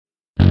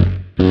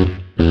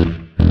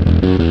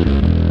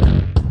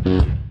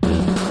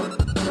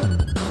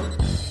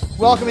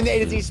Welcome into A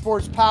to Z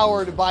Sports,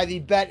 powered by the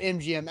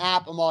BetMGM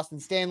app. I'm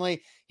Austin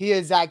Stanley. He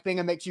is Zach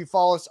Bingham. Make sure you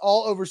follow us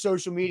all over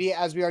social media,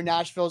 as we are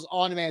Nashville's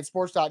on-demand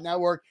sports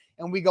network,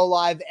 and we go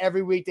live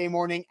every weekday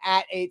morning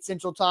at 8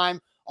 Central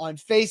Time on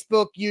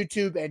Facebook,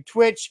 YouTube, and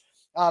Twitch.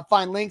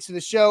 Find links to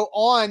the show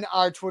on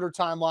our Twitter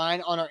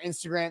timeline, on our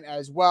Instagram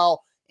as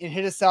well, and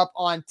hit us up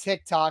on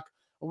TikTok.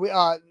 We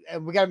got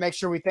to make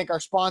sure we thank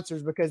our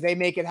sponsors, because they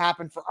make it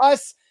happen for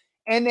us,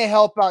 and they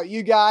help out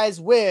you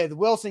guys with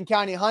Wilson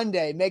County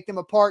Hyundai. Make them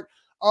a part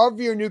of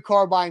your new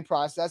car buying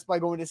process by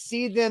going to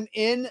see them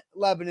in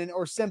Lebanon,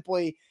 or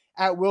simply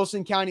at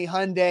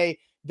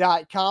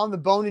wilsoncountyhyundai.com. The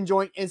Bone and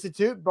Joint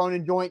Institute,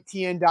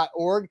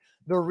 boneandjointtn.org,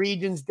 the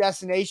region's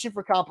destination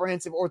for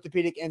comprehensive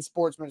orthopedic and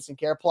sports medicine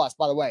care. Plus,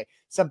 by the way,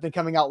 something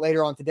coming out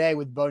later on today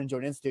with Bone and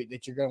Joint Institute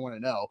that you're going to want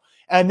to know.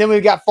 And then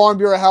we've got Farm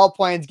Bureau Health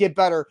Plans. Get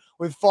better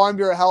with Farm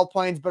Bureau Health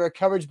Plans. Better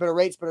coverage, better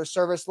rates, better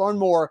service. Learn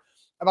more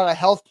about a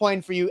health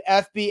plan for you,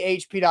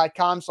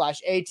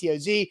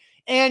 fbhp.com/ATOZ.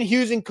 And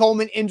Hughes and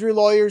Coleman Injury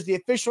Lawyers, the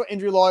official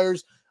injury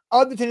lawyers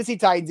of the Tennessee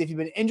Titans. If you've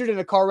been injured in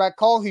a car wreck,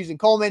 call Hughes and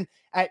Coleman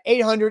at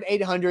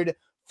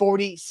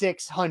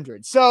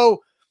 800-800-4600.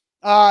 So,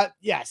 know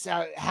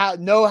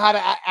how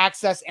to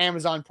access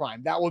Amazon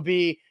Prime. That will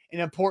be an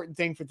important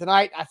thing for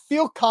tonight. I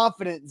feel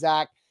confident,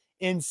 Zach,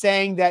 in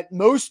saying that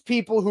most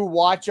people who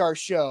watch our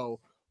show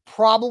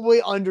probably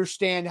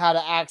understand how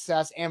to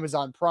access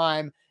Amazon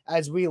Prime,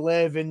 as we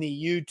live in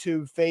the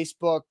YouTube,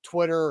 Facebook,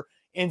 Twitter,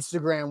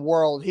 Instagram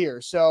world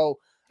here. So,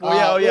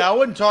 I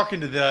wasn't talking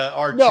to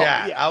our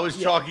chat. I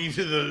was talking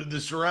to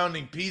the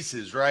surrounding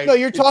pieces, right? No,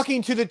 you're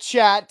talking to the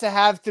chat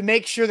to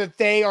make sure that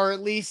they are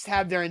at least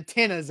have their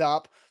antennas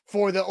up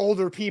for the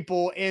older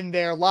people in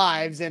their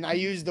lives. And I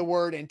use the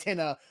word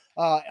antenna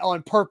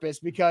on purpose,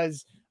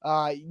 because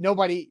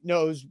nobody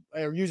knows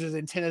or uses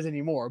antennas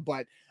anymore.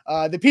 But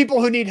the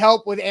people who need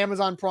help with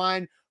Amazon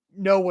Prime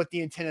know what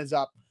the antennas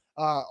up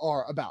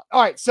are about.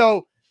 All right,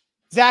 so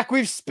Zach,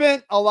 we've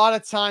spent a lot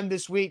of time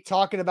this week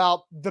talking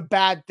about the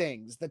bad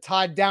things, the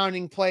Todd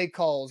Downing play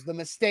calls, the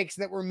mistakes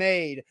that were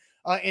made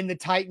in the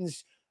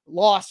Titans'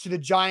 loss to the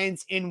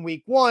Giants in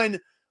week 1.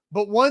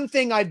 But one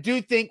thing I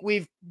do think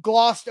we've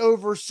glossed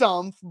over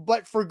some,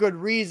 but for good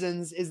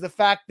reasons, is the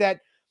fact that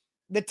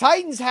the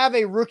Titans have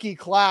a rookie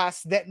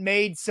class that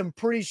made some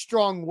pretty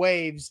strong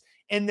waves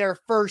in their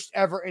first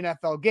ever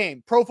NFL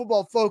game. Pro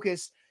Football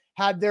Focus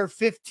had their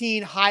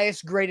 15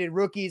 highest graded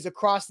rookies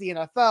across the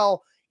NFL,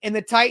 and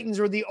the Titans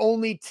were the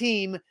only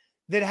team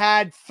that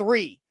had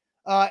 3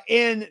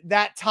 in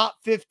that top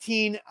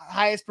 15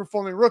 highest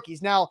performing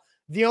rookies. Now,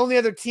 the only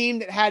other team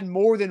that had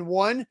more than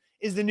 1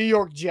 is the New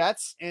York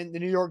Jets, and the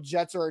New York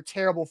Jets are a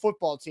terrible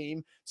football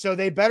team, so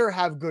they better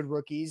have good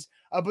rookies.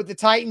 But the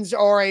Titans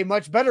are a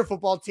much better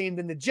football team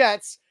than the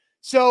Jets.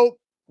 So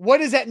what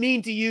does that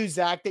mean to you,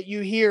 Zach, that you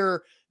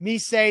hear me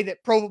say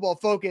that Pro Football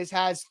Focus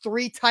has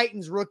 3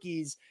 Titans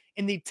rookies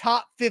in the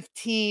top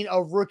 15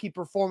 of rookie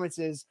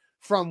performances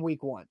from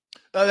week 1?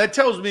 That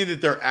tells me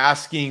that they're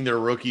asking their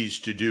rookies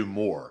to do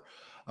more.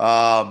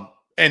 And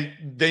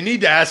they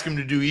need to ask them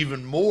to do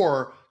even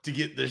more to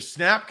get their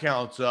snap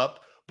counts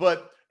up.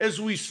 But as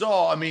we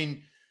saw, I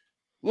mean,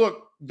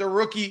 look, the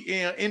rookie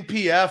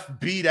NPF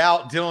beat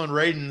out Dylan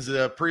Radins,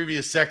 the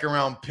previous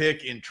second-round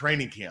pick, in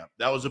training camp.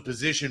 That was a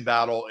position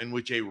battle in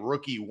which a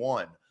rookie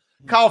won.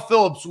 Kyle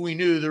Phillips, we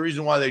knew the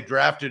reason why they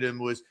drafted him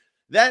was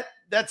that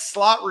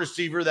slot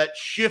receiver, that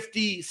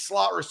shifty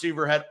slot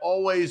receiver, had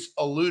always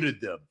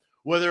eluded them.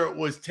 Whether it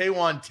was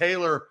Taywan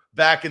Taylor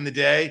back in the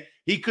day,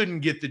 he couldn't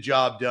get the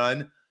job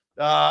done.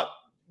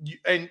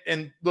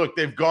 And look,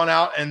 they've gone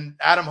out, and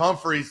Adam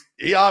Humphries,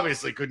 he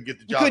obviously couldn't get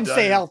the job done. He couldn't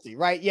stay healthy,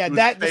 right? Yeah,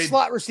 the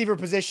slot receiver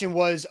position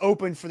was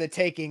open for the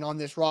taking on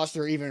this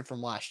roster, even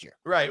from last year.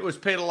 Right, it was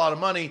paid a lot of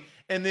money.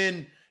 And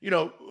then,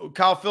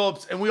 Kyle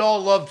Phillips, and we all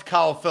loved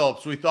Kyle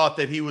Phillips. We thought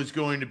that he was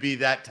going to be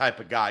that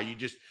type of guy.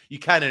 You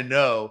kind of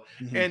know.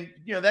 Mm-hmm. And,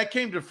 that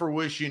came to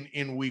fruition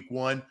in week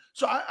 1.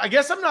 So I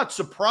guess I'm not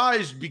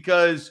surprised,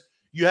 because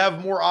you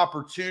have more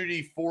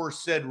opportunity for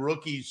said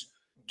rookies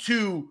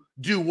to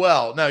do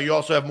well. Now, you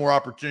also have more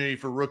opportunity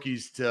for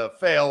rookies to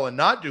fail and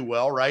not do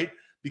well, right?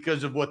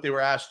 Because of what they were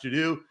asked to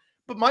do.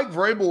 But Mike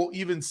Vrabel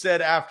even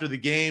said after the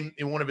game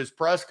in one of his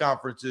press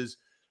conferences,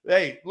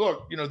 hey,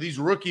 look, these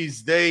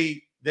rookies,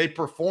 they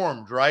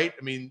performed, right?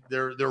 I mean,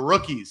 they're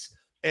rookies.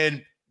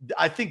 And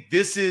I think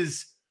this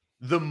is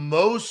the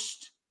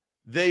most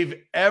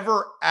they've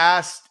ever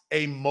asked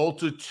a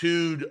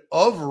multitude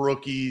of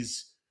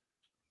rookies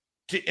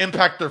to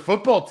impact their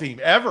football team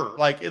ever,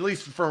 like, at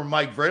least from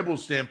Mike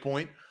Vrabel's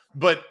standpoint.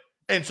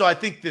 And so I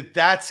think that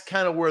that's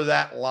kind of where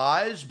that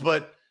lies.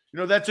 But,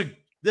 that's a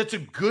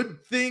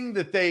good thing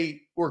that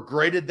they were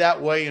graded that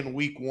way in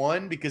week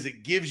 1, because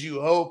it gives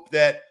you hope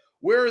that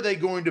where are they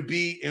going to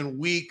be in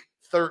week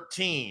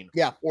 13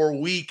 or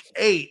week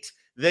 8?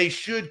 They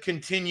should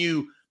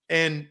continue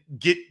and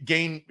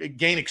gain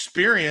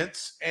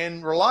experience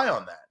and rely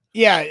on that.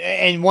 Yeah,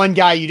 and one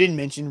guy you didn't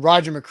mention,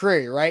 Roger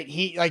McCreary, right?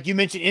 He, like you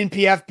mentioned,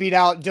 NPF beat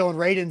out Dylan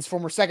Radins,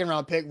 former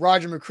second-round pick.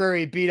 Roger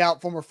McCreary beat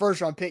out former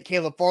first-round pick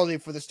Caleb Farley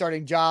for the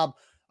starting job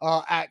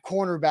at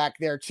cornerback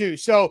there too.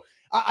 So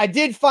I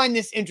did find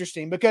this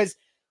interesting because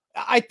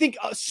I think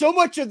so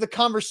much of the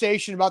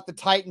conversation about the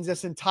Titans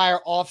this entire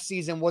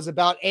offseason was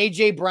about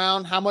A.J.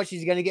 Brown, how much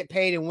he's going to get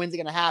paid and when's it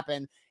going to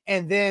happen.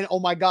 And then, oh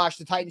my gosh,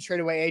 the Titans trade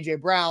away A.J.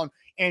 Brown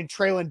and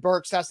Treylon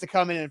Burks has to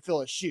come in and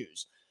fill his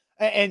shoes.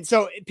 And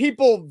so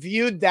people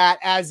viewed that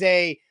as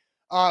a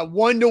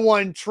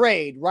one-to-one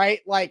trade,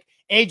 right? Like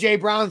A.J.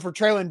 Brown for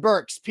Treylon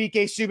Burks,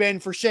 P.K.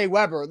 Subban for Shea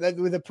Weber,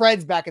 with the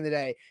Preds back in the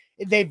day.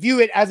 They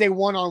view it as a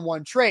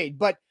one-on-one trade.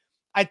 But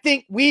I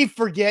think we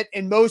forget,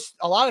 and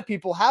a lot of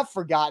people have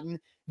forgotten,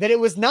 that it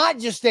was not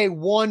just a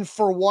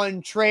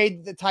one-for-one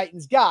trade that the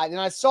Titans got. And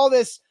I saw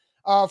this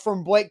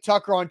from Blake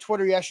Tucker on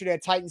Twitter yesterday, a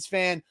Titans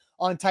fan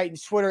on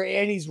Titans Twitter,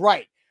 and he's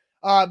right.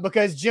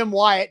 Because Jim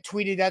Wyatt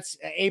tweeted, that's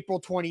April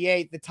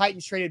 28th, the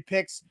Titans traded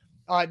picks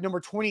number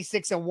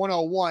 26 and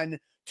 101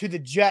 to the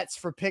Jets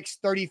for picks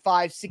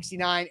 35,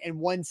 69, and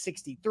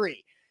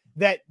 163.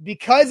 That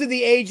because of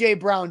the A.J.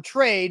 Brown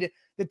trade,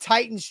 the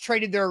Titans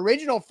traded their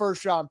original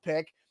first-round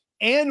pick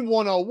and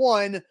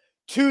 101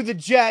 to the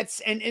Jets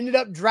and ended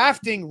up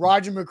drafting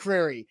Roger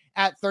McCreary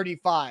at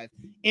 35,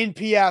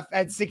 NPF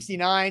at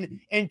 69,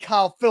 and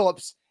Kyle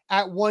Phillips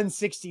at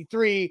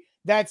 163.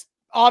 That's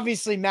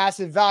obviously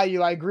massive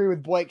value. I agree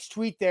with Blake's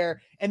tweet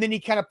there. And then he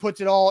kind of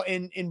puts it all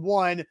in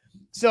one.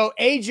 So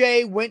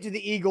AJ went to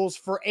the Eagles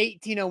for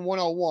 18 and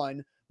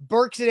 101,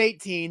 Burks at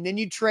 18. Then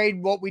you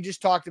trade what we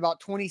just talked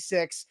about,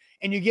 26,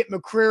 and you get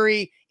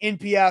McCreary,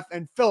 NPF,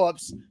 and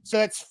Phillips. So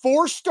that's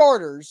 4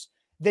 starters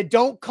that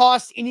don't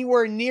cost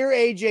anywhere near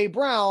A.J.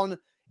 Brown.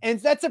 And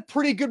that's a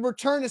pretty good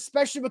return,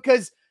 especially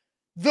because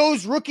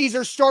those rookies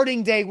are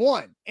starting day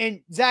one.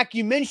 And Zach,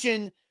 you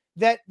mentioned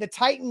that the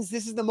Titans,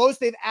 this is the most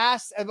they've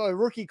asked of a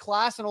rookie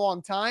class in a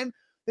long time.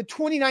 The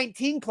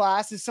 2019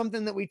 class is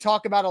something that we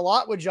talk about a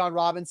lot with John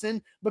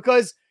Robinson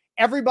because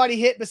everybody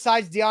hit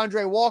besides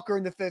DeAndre Walker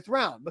in the 5th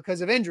round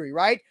because of injury,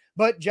 right?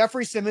 But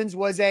Jeffrey Simmons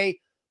was a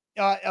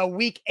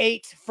week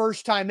 8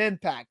 first-time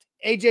impact.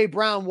 A.J.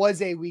 Brown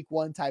was a week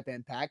 1 type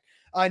impact.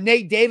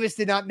 Nate Davis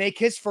did not make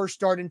his first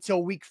start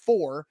until week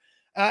 4.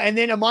 And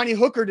then Amani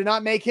Hooker did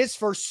not make his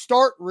first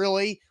start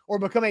really or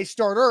become a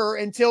starter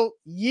until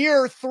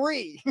year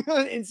 3.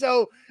 And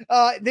so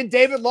then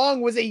David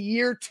Long was a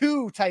year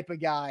 2 type of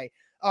guy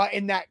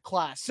in that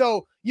class.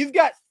 So you've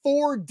got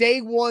 4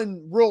 day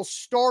 1 real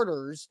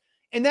starters,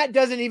 and that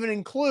doesn't even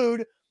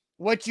include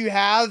what you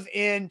have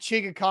in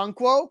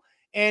Chigakonkwo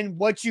and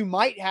what you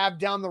might have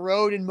down the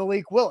road in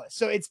Malik Willis.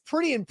 So it's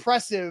pretty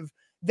impressive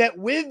that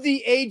with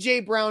the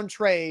A.J. Brown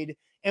trade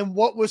and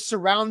what was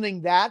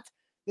surrounding that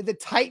the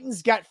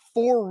Titans got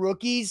 4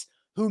 rookies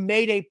who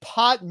made a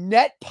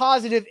net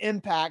positive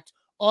impact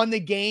on the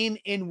game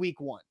in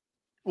week 1.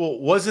 Well,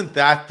 wasn't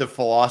that the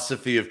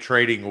philosophy of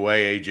trading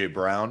away A.J.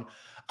 Brown?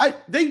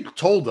 They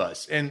told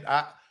us, and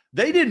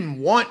they didn't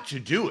want to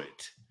do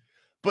it,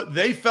 but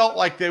they felt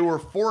like they were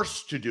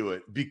forced to do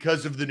it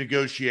because of the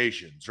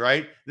negotiations,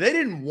 right? They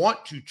didn't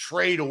want to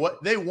trade away.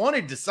 They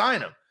wanted to sign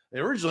him. They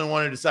originally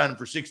wanted to sign him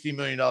for $16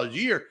 million a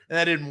year, and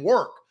that didn't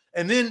work.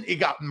 And then it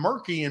got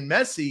murky and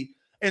messy.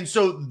 And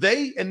so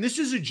and this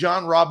is a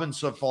John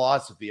Robinson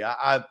philosophy.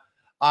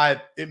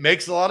 It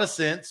makes a lot of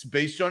sense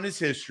based on his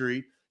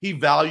history. He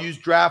values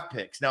draft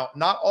picks. Now,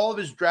 not all of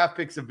his draft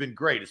picks have been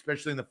great,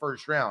 especially in the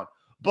first round,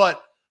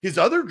 but his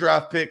other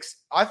draft picks,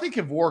 I think,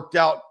 have worked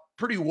out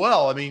pretty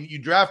well. I mean, you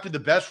drafted the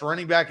best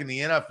running back in the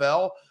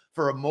NFL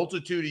for a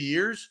multitude of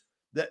years.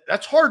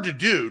 That's hard to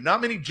do.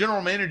 Not many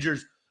general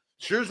managers,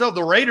 sure as hell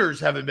the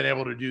Raiders haven't been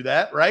able to do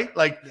that, right?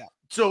 Yeah.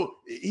 So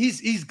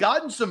he's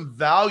gotten some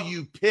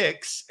value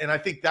picks, and I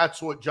think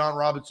that's what John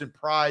Robinson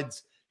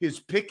prides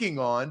his picking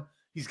on.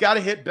 He's got to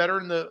hit better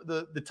in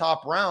the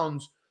top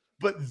rounds,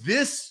 but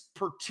this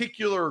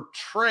particular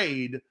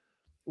trade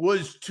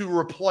was to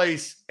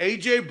replace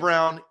A.J.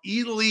 Brown,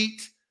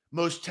 elite,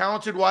 most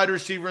talented wide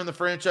receiver in the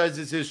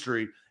franchise's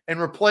history,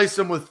 and replace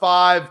him with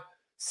 5,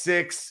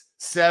 6,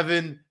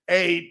 7,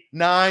 8,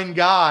 9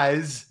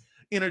 guys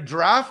in a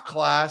draft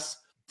class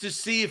to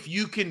see if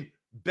you can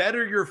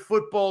better your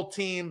football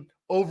team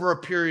over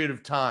a period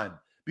of time.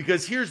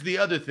 Because here's the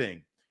other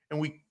thing, and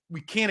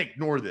we can't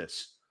ignore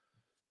this.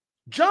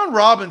 John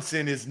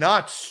Robinson is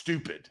not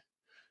stupid.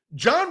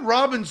 John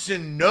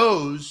Robinson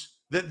knows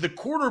that the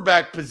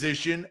quarterback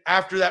position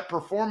after that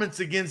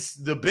performance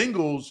against the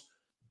Bengals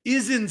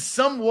is in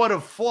somewhat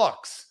of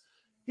flux.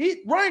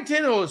 Ryan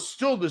Tannehill is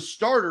still the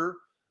starter,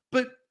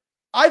 but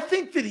I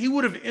think that he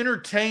would have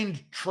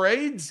entertained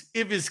trades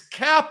if his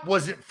cap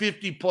wasn't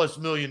 $50+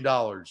 million.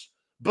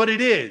 But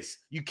it is.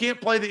 You can't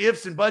play the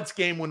ifs and buts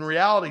game when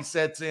reality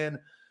sets in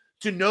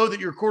to know that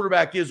your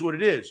quarterback is what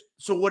it is.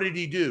 So what did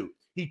he do?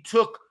 He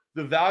took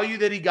the value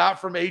that he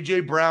got from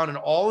A.J. Brown and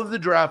all of the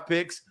draft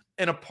picks,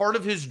 and a part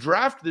of his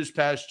draft this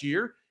past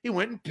year, he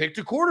went and picked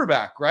a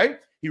quarterback, right?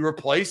 He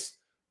replaced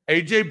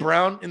A.J.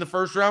 Brown in the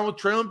first round with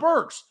Treylon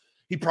Burks.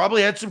 He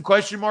probably had some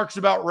question marks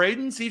about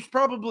Radunz. He's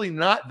probably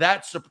not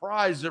that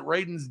surprised that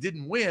Radunz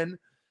didn't win.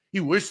 He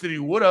wished that he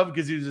would have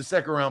because he was a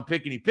second-round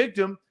pick and he picked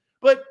him.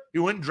 But he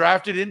went and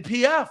drafted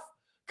NPF.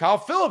 Kyle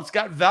Phillips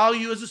got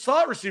value as a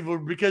slot receiver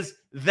because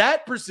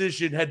that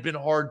position had been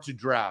hard to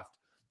draft.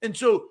 And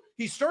so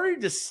he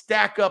started to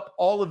stack up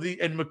all of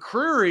and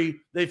McCreary,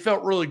 they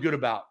felt really good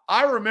about.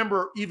 I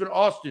remember even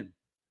Austin,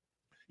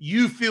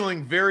 you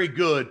feeling very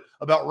good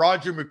about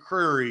Roger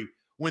McCreary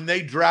when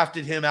they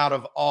drafted him out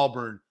of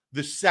Auburn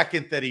the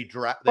second that he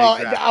drafted. Well,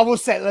 I will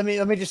say, let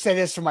me just say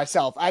this for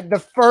myself.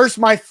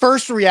 My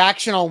first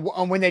reaction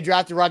on when they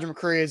drafted Roger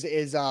McCreary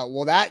is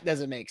well, that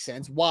doesn't make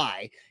sense.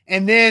 Why?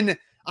 And then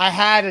I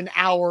had an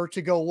hour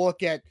to go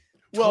look at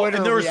Twitter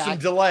and there was some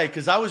delay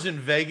because I was in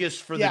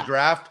Vegas for the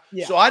draft.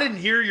 Yeah. So I didn't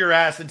hear your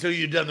ass until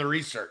you'd done the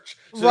research.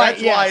 So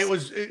that's why it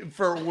was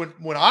for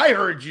when I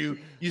heard you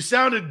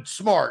sounded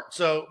smart.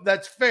 So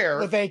that's fair.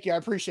 Well, thank you. I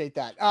appreciate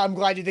that. I'm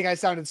glad you think I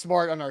sounded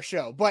smart on our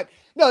show. But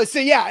no, so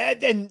yeah,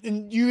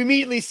 and you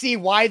immediately see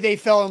why they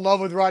fell in love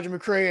with Roger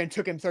McCreary and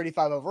took him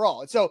 35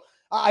 overall. And so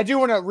I do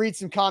want to read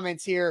some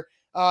comments here.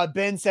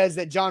 Ben says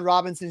that John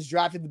Robinson's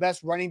drafted the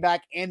best running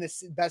back and the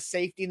best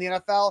safety in the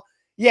NFL.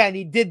 Yeah, and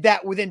he did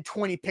that within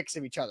 20 picks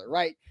of each other,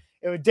 right?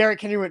 It was Derrick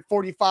Henry went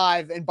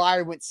 45 and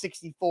Byron went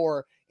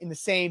 64 in the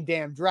same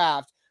damn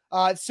draft.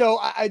 So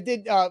I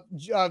did.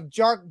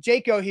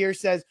 Jaco here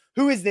says,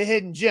 who is the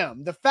hidden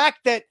gem? The fact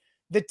that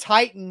the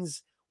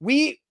Titans,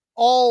 we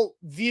all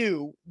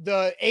view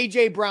the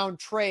A.J. Brown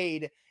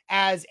trade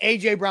as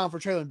A.J. Brown for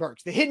Treylon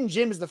Burks. The hidden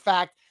gem is the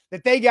fact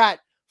that they got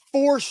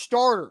 4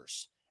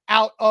 starters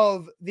out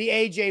of the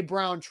A.J.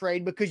 Brown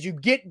trade because you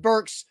get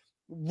Burks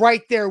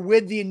right there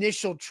with the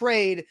initial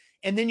trade,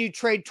 and then you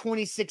trade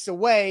 26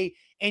 away,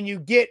 and you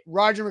get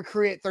Roger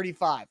McCreary at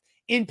 35,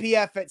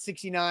 NPF at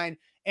 69,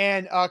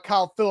 and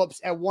Kyle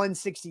Phillips at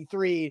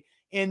 163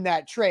 in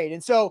that trade.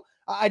 And so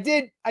I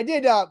did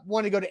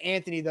want to go to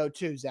Anthony, though,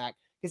 too, Zach,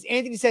 because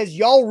Anthony says,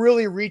 y'all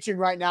really reaching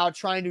right now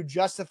trying to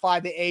justify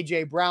the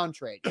A.J. Brown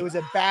trade. It was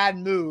a bad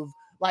move,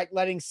 like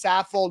letting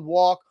Saffold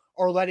walk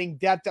or letting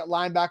depth at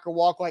linebacker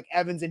walk like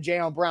Evans and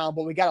Jayon Brown,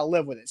 but we got to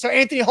live with it. So,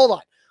 Anthony, hold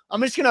on. I'm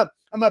going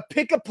to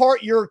pick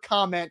apart your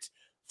comment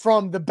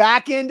from the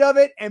back end of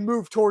it and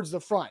move towards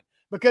the front,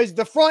 because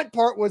the front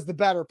part was the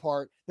better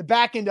part. The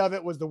back end of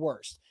it was the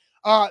worst.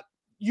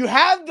 You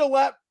have to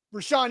let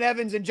Rashaan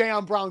Evans and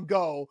Jayon Brown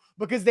go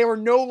because they were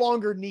no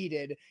longer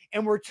needed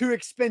and were too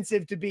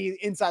expensive to be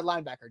inside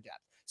linebacker depth.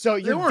 So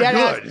they were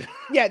good.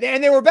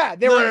 And they were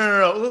bad.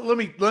 No.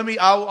 Let me.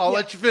 I'll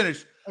let you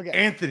finish. Okay.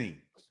 Anthony,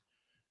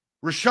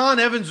 Rashaan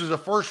Evans was a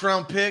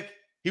first-round pick.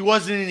 He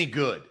wasn't any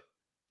good.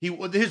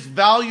 His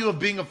value of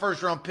being a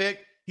first-round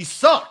pick, he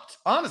sucked,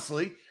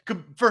 honestly.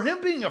 For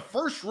him being a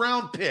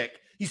first-round pick,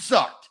 he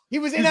sucked. He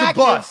was a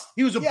bust.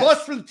 He was a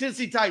bust for the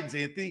Tennessee Titans,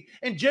 Anthony.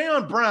 And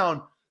Jayon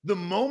Brown, the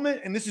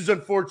moment, and this is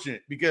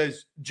unfortunate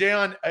because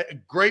Jayon, a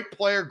great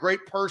player,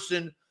 great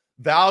person,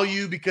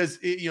 value because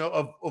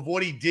of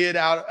what he did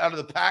out of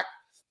the Pac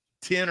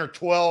 10 or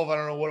 12. I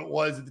don't know what it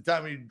was at the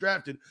time he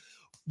drafted.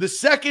 The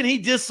second he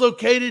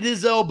dislocated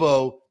his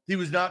elbow, he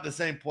was not the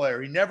same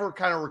player. He never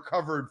kind of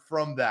recovered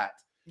from that.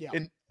 Yeah.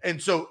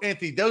 And so,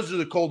 Anthony, those are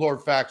the cold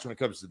hard facts when it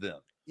comes to them.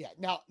 Yeah.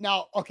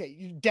 Now, okay,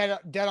 you dead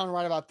on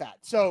right about that.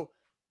 So,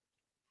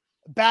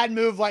 bad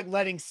move like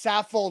letting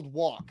Saffold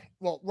walk.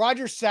 Well,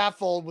 Roger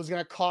Saffold was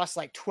going to cost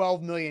like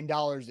 $12 million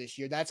this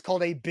year. That's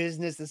called a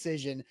business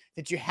decision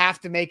that you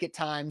have to make at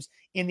times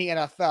in the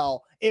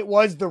NFL. It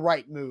was the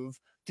right move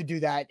to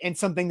do that and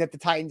something that the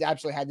Titans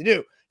absolutely had to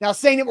do. Now,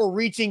 saying that we're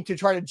reaching to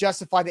try to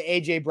justify the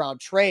A.J. Brown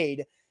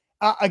trade,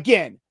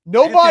 again,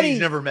 nobody— Anthony's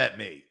never met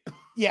me.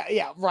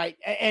 Yeah, right.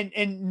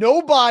 And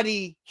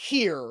nobody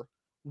here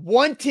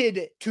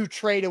wanted to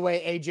trade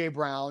away A.J.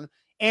 Brown,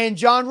 and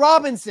John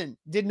Robinson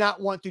did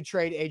not want to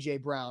trade A.J.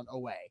 Brown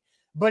away.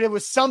 But it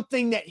was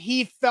something that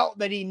he felt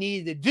that he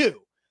needed to do.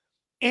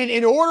 And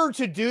in order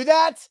to do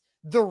that,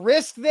 the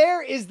risk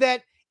there is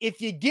that if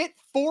you get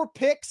 4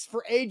 picks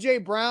for A.J.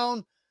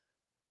 Brown,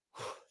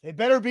 they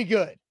better be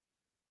good.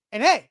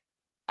 And hey,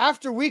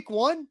 after week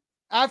 1,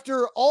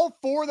 after all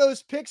 4 of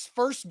those picks,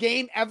 first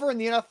game ever in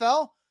the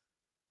NFL,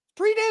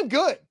 pretty damn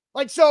good.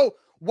 Like, so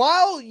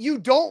while you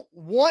don't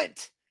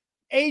want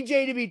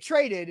AJ to be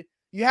traded,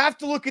 you have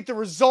to look at the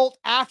result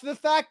after the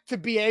fact to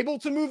be able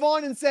to move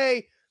on and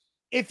say,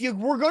 if you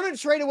were going to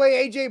trade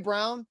away AJ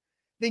Brown,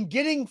 then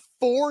getting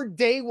 4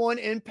 day 1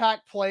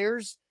 impact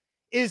players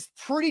is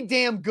pretty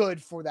damn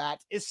good for that,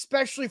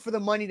 especially for the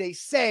money they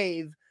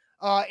save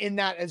in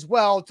that as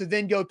well, to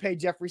then go pay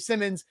Jeffrey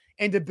Simmons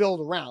and to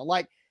build around.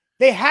 Like,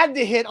 they had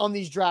to hit on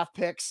these draft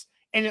picks,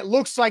 and it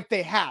looks like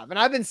they have. And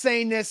I've been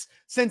saying this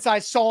since I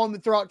saw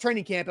them throughout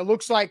training camp. It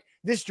looks like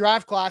this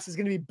draft class is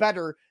going to be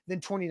better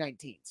than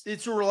 2019's.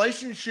 It's a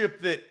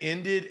relationship that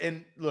ended.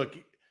 And look,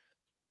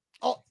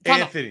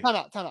 Time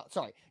out.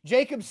 Sorry.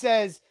 Jacob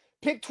says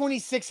pick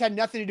 26 had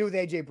nothing to do with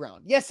AJ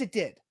Brown. Yes, it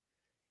did.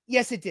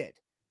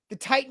 The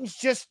Titans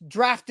just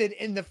drafted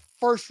in the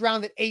first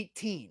round at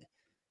 18.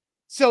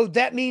 So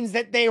that means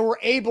that they were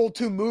able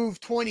to move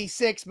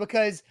 26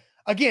 because,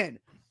 again,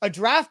 a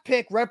draft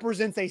pick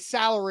represents a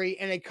salary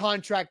and a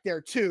contract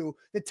there too.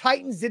 The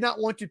Titans did not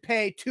want to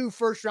pay 2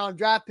 first-round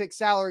draft pick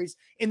salaries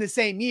in the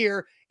same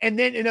year and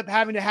then end up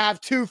having to have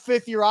 2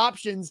 fifth-year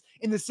options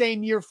in the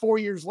same year 4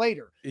 years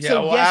later. Yeah,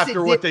 so well, yes,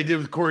 after what they did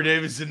with Corey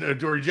Davis and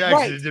Adoree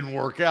Jackson, it didn't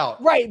work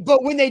out. Right,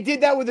 but when they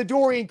did that with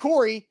Adoree and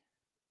Corey,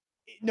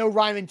 no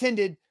rhyme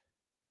intended,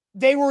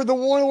 they were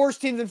one of the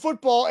worst teams in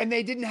football, and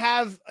they didn't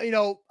have,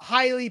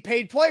 highly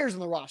paid players on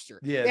the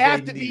roster. Yeah, they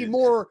have to be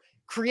more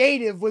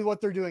creative with what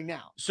they're doing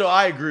now. So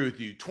I agree with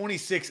you.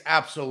 26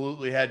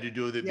 absolutely had to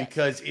do with it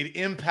because it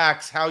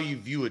impacts how you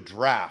view a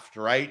draft,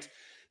 right?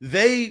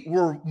 They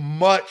were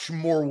much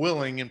more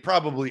willing and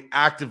probably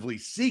actively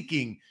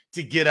seeking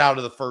to get out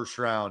of the first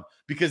round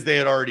because they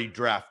had already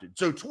drafted.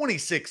 So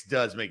 26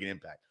 does make an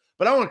impact.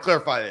 But I want to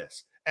clarify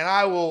this, and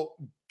I will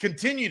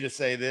continue to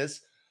say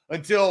this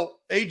until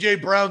A.J.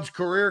 Brown's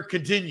career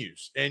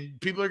continues. And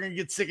people are going to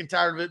get sick and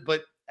tired of it,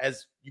 but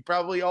as you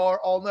probably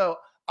all know,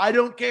 I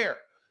don't care.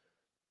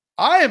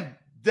 I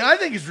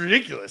think it's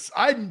ridiculous.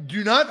 I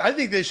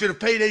think they should have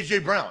paid A.J.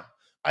 Brown.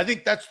 I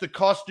think that's the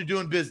cost of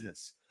doing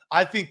business.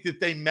 I think that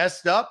they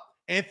messed up.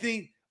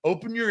 Anthony,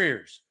 open your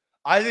ears.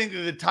 I think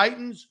that the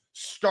Titans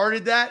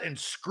started that and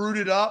screwed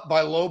it up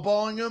by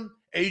lowballing him.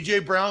 A.J.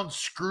 Brown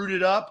screwed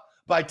it up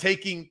by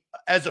taking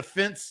as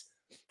offense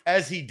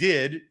as he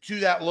did to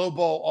that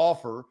lowball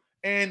offer.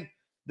 And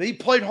they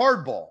played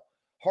hardball.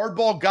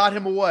 Hardball got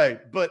him away.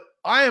 But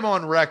I am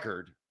on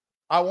record.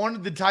 I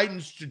wanted the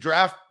Titans to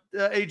draft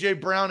A.J.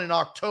 Brown in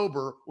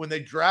October. When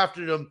they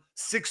drafted him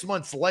 6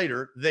 months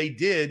later, they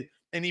did,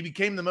 and he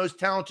became the most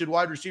talented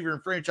wide receiver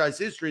in franchise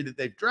history that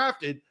they've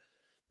drafted.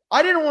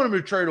 I didn't want him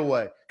to trade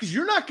away because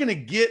you're not going to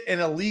get an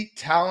elite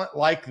talent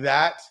like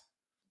that.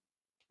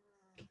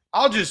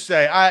 I'll just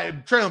say,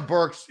 Treylon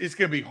Burks, it's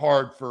going to be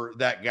hard for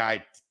that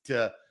guy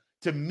to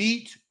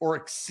meet or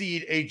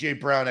exceed A.J.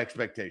 Brown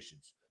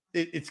expectations.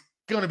 It's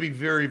going to be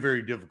very,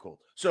 very difficult.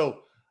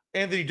 So,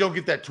 Anthony, don't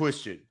get that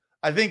twisted.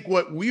 I think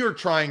what we are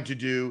trying to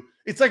do,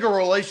 it's like a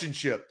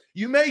relationship.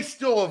 You may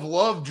still have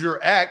loved your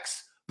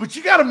ex, but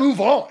you got to move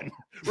on,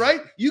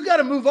 right? You got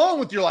to move on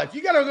with your life.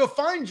 You got to go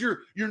find your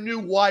new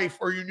wife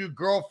or your new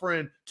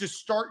girlfriend to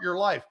start your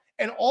life.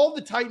 And all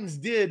the Titans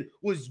did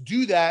was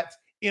do that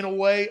in a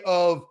way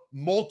of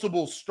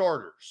multiple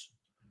starters.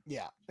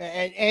 Yeah.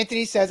 And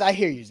Anthony says, I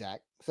hear you,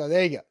 Zach. So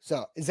there you go.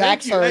 So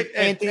Zach's heard.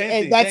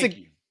 Anthony, thank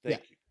you.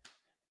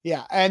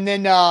 Yeah, and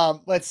then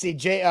let's see.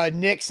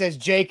 Nick says,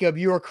 Jacob,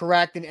 you are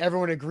correct, and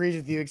everyone agrees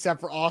with you except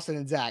for Austin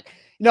and Zach.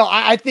 No,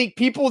 I think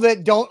people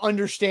that don't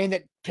understand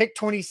that pick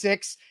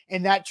 26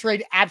 and that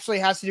trade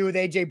absolutely has to do with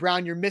A.J.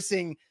 Brown, you're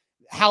missing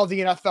how the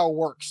NFL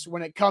works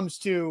when it comes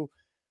to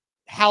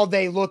how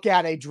they look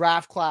at a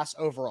draft class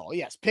overall.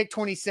 Yes, pick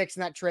 26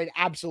 and that trade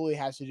absolutely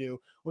has to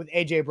do with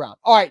A.J. Brown.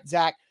 All right,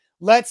 Zach,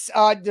 let's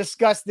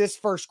discuss this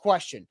first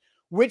question.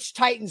 Which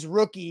Titans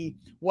rookie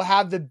will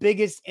have the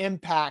biggest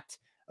impact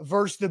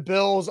versus the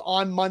Bills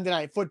on Monday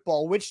Night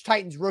Football? Which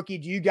Titans rookie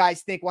do you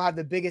guys think will have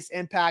the biggest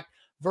impact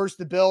versus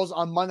the Bills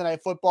on Monday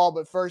Night Football?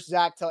 But first,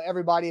 Zach, tell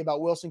everybody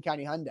about Wilson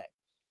County Hyundai.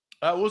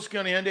 Wilson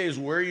County Hyundai is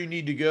where you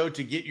need to go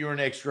to get your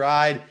next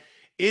ride.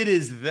 It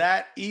is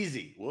that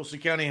easy. Wilson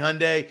County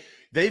Hyundai,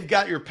 they've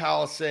got your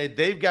Palisade,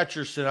 they've got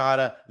your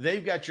Sonata,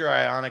 they've got your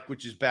Ioniq,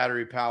 which is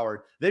battery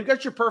powered. They've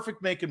got your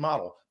perfect make and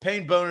model.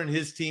 Payne Bone and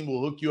his team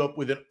will hook you up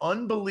with an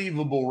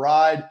unbelievable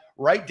ride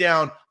right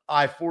down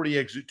I-40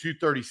 exit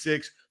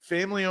 236,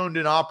 family owned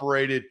and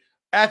operated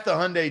at the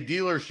Hyundai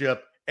dealership.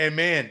 And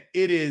man,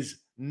 it is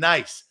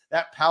nice.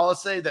 That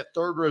Palisade, that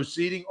third row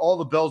seating, all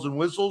the bells and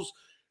whistles.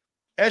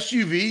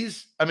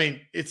 SUVs, I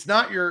mean, it's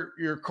not your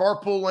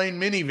carpool lane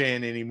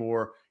minivan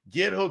anymore.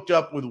 Get hooked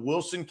up with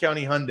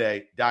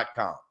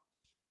WilsonCountyHyundai.com.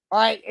 All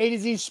right, A to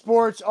Z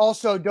Sports.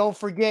 Also, don't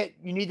forget,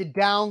 you need to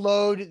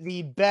download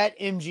the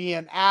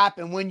BetMGM app.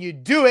 And when you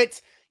do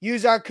it,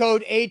 use our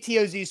code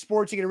ATOZ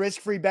Sports. You get a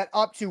risk-free bet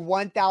up to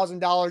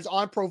 $1,000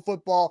 on pro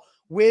football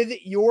with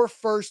your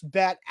first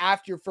bet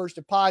after your first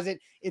deposit.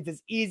 It's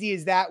as easy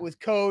as that with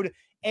code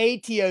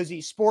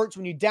ATOZ Sports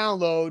when you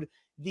download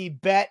the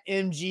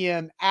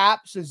BetMGM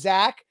app. So,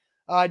 Zach,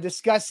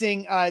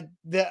 discussing and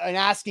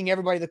asking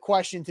everybody the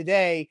question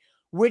today,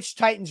 which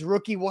Titans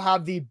rookie will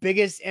have the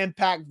biggest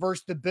impact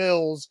versus the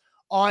Bills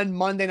on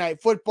Monday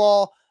Night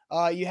Football?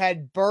 You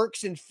had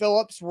Burks and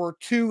Phillips were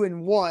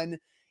 2-1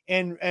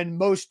 and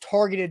most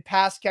targeted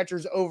pass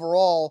catchers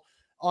overall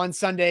on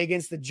Sunday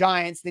against the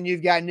Giants. Then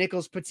you've got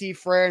Nicholas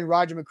Petit-Frere and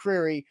Roger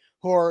McCreary,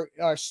 who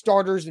are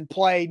starters and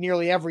play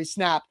nearly every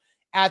snap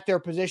at their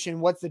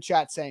position. What's the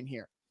chat saying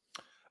here?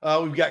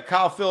 We've got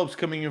Kyle Phillips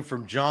coming in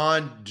from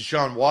John.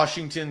 Deshaun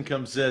Washington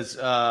says,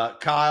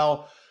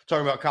 Kyle,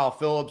 talking about Kyle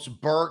Phillips.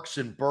 Burks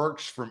and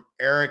Burks from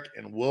Eric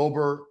and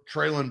Wilbur.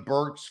 Treylon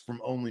Burks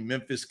from Only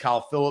Memphis.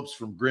 Kyle Phillips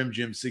from Grim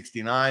Jim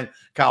 69.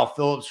 Kyle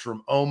Phillips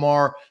from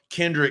Omar.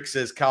 Kendrick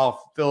says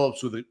Kyle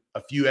Phillips with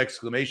a few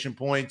exclamation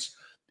points.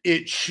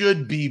 It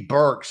should be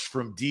Burks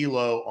from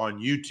D-Lo on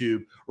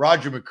YouTube.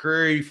 Roger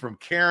McCreary from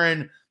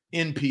Karen.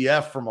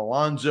 NPF from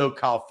Alonzo.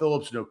 Kyle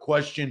Phillips, no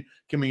question,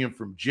 coming in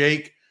from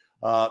Jake.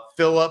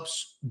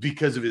 Phillips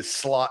because of his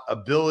slot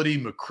ability,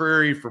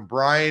 McCreary from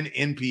Brian,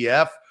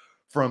 NPF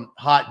from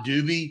Hot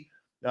Doobie,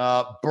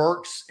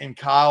 Burks and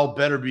Kyle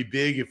better be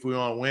big if we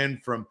want to win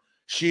from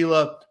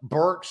Sheila,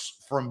 Burks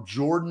from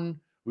Jordan.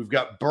 We've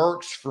got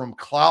Burks from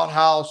Clout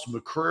House,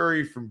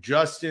 McCreary from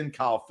Justin,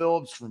 Kyle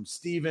Phillips from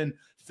Steven,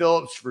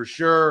 Phillips for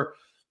sure,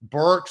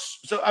 Burks.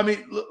 So, I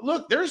mean,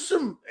 look,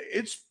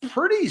 it's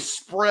pretty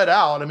spread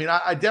out. I mean,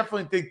 I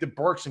definitely think that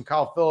Burks and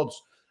Kyle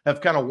Phillips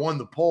have kind of won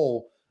the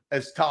poll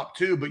as top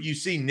two, but you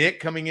see Nick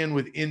coming in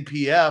with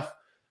NPF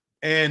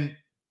and,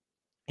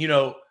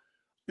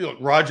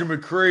 Roger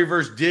McCreary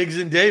versus Diggs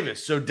and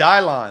Davis. So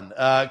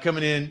Dylon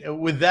coming in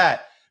with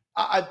that.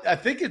 I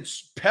think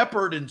it's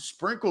peppered and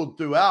sprinkled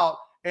throughout.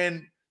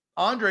 And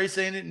Andre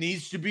saying it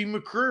needs to be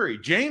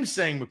McCreary. James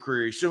saying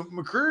McCreary. So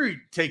McCreary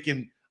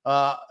taking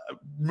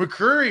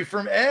McCreary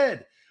from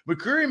Ed.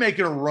 McCreary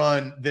making a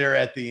run there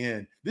at the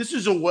end. This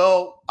is a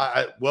well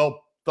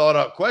thought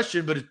out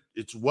question, but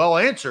it's well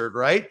answered,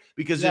 right?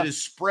 Because it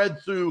is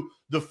spread through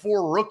the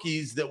four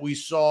rookies that we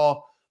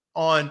saw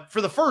on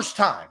for the first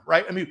time,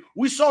 right? I mean,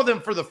 we saw them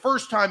for the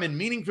first time in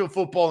meaningful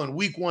football in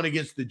week 1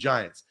 against the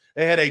Giants.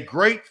 They had a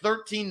great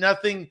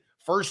 13-0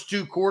 first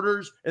 2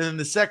 quarters, and then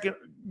the second,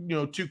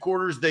 2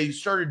 quarters they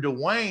started to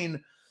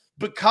wane.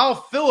 But Kyle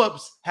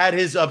Phillips had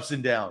his ups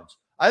and downs.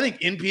 I think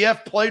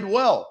NPF played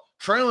well.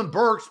 Treylon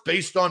Burks,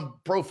 based on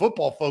Pro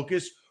Football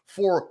Focus,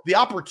 for the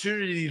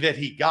opportunity that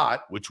he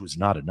got, which was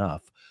not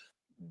enough,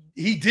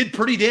 he did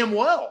pretty damn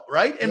well,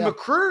 right? And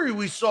McCreary,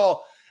 we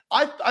saw.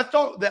 I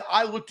thought that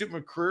I looked at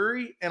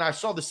McCreary and I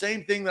saw the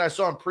same thing that I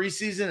saw in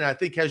preseason, and I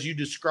think as you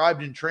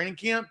described in training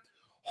camp,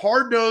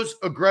 hard-nosed,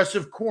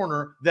 aggressive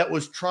corner that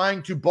was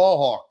trying to ball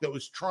hawk, that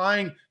was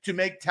trying to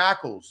make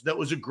tackles, that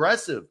was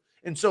aggressive.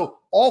 And so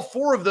all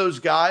 4 of those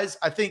guys,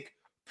 I think,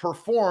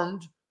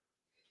 performed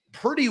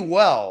pretty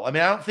well. I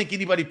mean, I don't think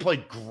anybody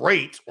played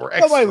great or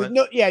excellent.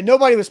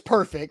 Nobody was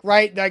perfect,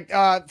 right? Like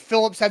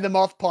Phillips had the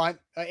muff punt.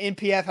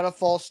 NPF had a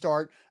false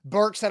start.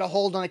 Burks had a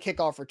hold on a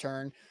kickoff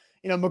return.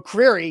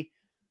 McCreary,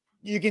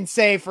 you can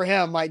say for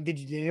him, like,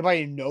 did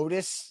anybody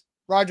notice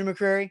Roger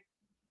McCreary?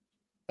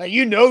 Like,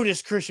 you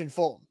noticed Christian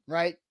Fulton,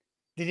 right?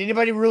 Did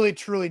anybody really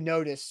truly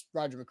notice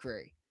Roger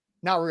McCreary?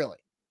 Not really.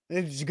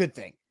 It's a good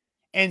thing.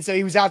 And so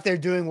he was out there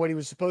doing what he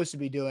was supposed to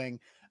be doing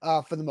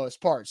for the most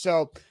part.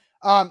 So,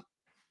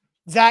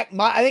 Zach,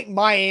 I think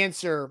my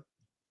answer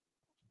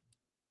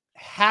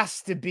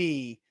has to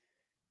be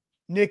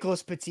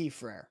Nicholas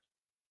Petit-Frere.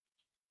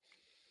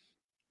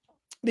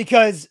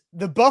 Because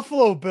the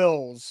Buffalo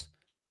Bills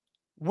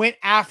went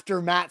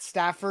after Matt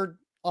Stafford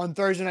on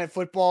Thursday Night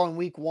Football in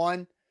week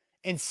 1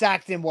 and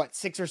sacked him,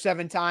 6 or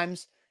 7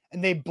 times?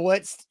 And they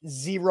blitzed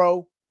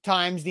 0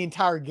 times the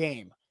entire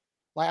game.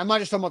 Like, I'm not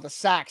just talking about the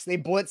sacks. They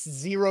blitzed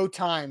 0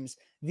 times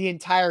the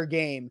entire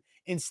game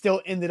and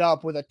still ended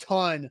up with a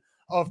ton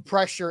of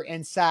pressure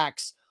and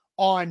sacks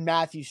on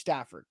Matthew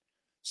Stafford.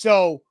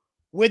 So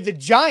with the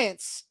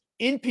Giants,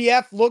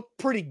 NPF looked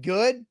pretty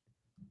good,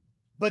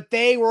 but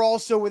they were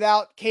also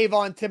without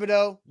Kayvon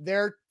Thibodeau,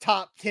 their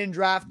top 10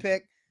 draft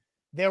pick.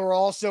 They were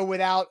also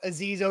without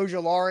Azeez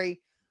Ojulari,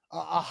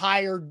 a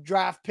higher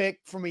draft pick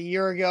from a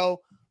year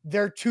ago.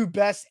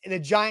 The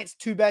Giants'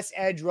 2 best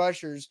edge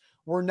rushers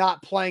were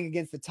not playing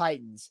against the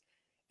Titans.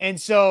 And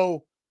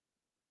so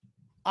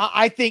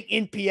I think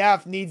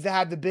NPF needs to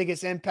have the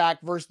biggest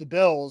impact versus the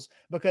Bills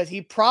because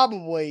he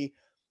probably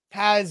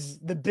has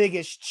the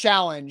biggest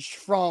challenge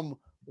from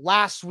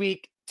last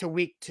week to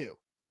week 2.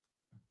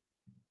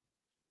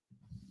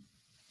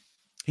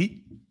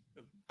 He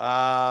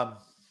does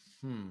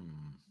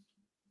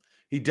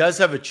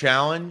have a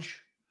challenge.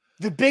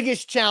 The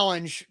biggest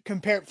challenge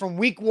compared from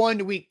week 1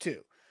 to week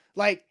 2.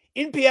 Like,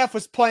 NPF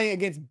was playing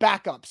against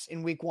backups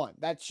in week 1.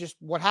 That's just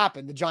what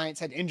happened. The Giants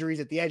had injuries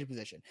at the edge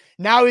position.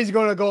 Now he's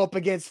going to go up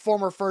against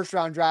former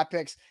first-round draft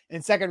picks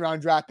and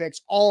second-round draft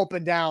picks all up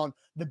and down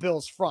the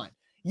Bills' front.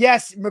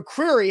 Yes,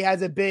 McCreary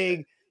has a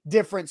big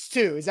difference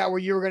too. Is that where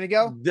you were going to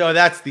go? No,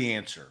 that's the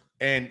answer.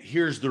 And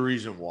here's the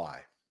reason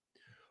why.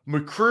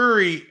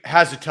 McCreary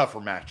has a tougher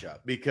matchup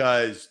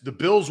because the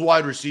Bills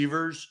wide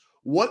receivers,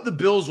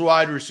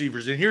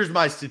 and here's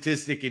my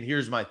statistic and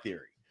here's my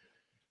theory.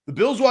 The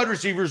Bills wide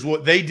receivers,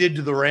 what they did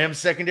to the Rams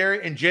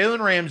secondary, and Jalen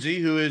Ramsey,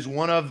 who is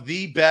one of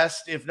the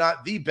best, if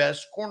not the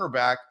best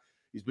cornerback,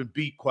 he's been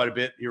beat quite a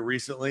bit here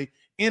recently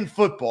in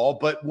football,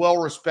 but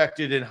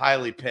well-respected and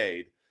highly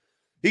paid.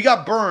 He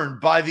got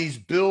burned by these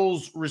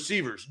Bills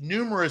receivers,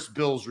 numerous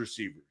Bills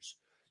receivers.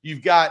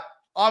 You've got,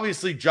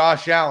 obviously,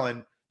 Josh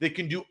Allen that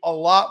can do a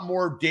lot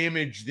more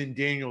damage than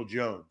Daniel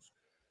Jones.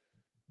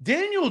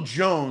 Daniel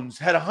Jones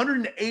had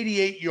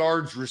 188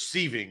 yards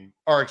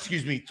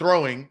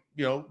throwing,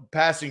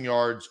 passing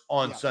yards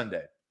on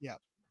Sunday. Yeah.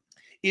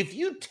 If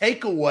you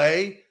take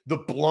away the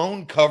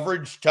blown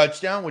coverage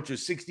touchdown, which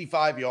was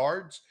 65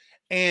 yards,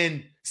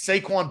 and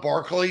Saquon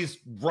Barkley's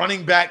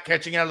running back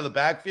catching out of the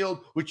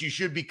backfield, which you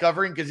should be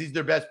covering because he's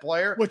their best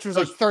player. Which was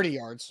like 30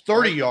 yards.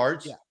 30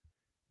 yards. Yeah.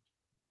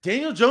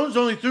 Daniel Jones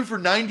only threw for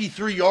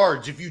 93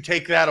 yards if you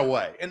take that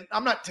away. And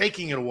I'm not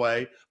taking it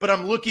away, but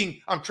I'm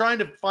trying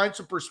to find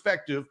some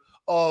perspective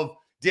of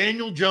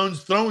Daniel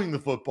Jones throwing the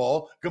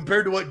football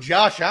compared to what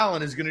Josh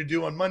Allen is going to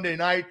do on Monday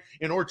night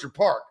in Orchard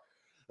Park.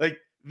 Like,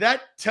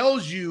 that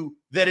tells you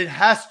that it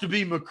has to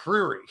be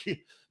McCreary.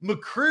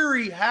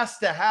 McCreary has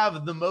to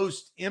have the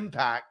most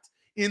impact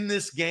in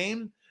this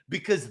game,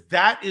 because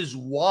that is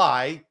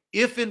why,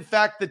 if in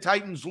fact the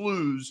Titans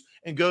lose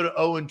and go to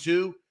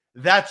 0-2,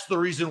 that's the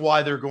reason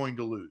why they're going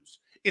to lose.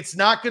 It's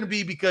not going to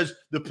be because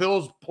the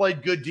Bills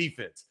played good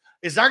defense.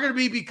 It's not going to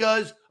be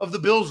because of the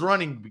Bills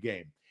running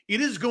game.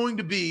 It is going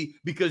to be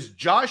because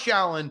Josh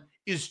Allen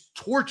is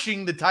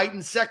torching the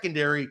Titans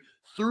secondary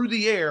through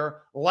the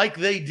air like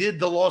they did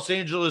the Los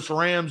Angeles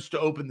Rams to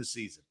open the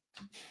season.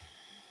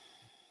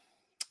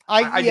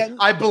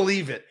 I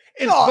believe it.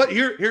 But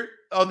here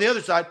on the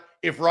other side,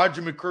 if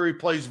Roger McCreary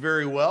plays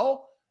very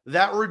well,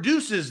 that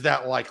reduces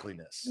that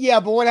likeliness. Yeah,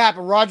 but what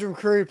happened? Roger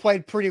McCreary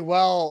played pretty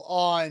well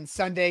on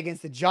Sunday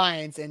against the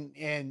Giants,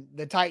 and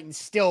the Titans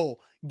still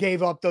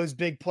gave up those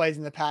big plays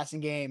in the passing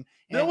game.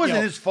 And, that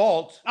wasn't his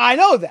fault. I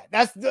know that.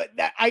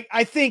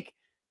 I think,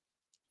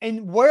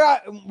 and we're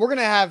going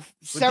to have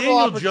several.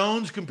 Daniel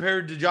Jones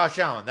compared to Josh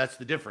Allen, that's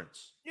the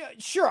difference. Yeah,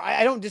 sure.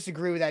 I don't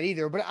disagree with that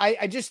either, but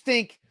I just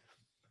think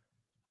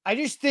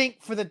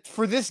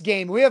for this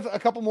game, we have a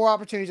couple more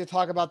opportunities to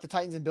talk about the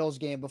Titans and Bills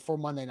game before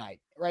Monday night,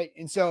 right?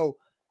 And so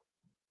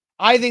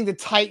I think the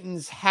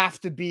Titans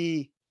have to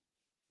be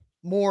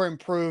more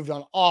improved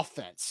on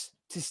offense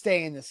to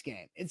stay in this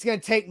game. It's going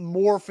to take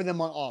more for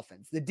them on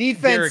offense. The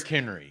defense, Derrick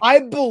Henry. I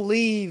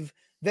believe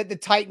that the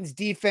Titans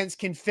defense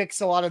can fix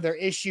a lot of their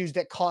issues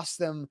that cost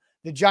them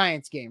the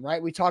Giants game,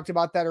 right? We talked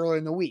about that earlier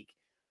in the week.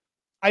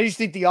 I just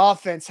think the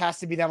offense has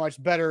to be that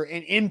much better,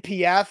 and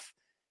NPF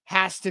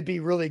has to be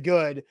really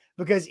good,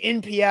 because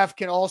NPF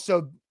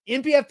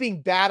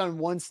being bad on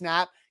one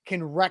snap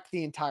can wreck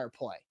the entire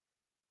play.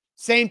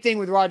 Same thing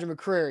with Roger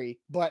McCreary,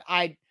 but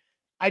I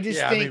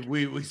just think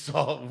we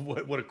saw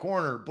what a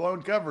corner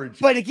blown coverage.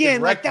 But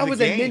again, like that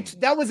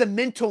was a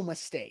mental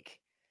mistake.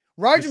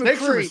 Roger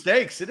Mistakes McCreary are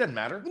mistakes. It doesn't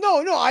matter.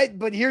 No,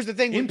 but here's the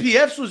thing.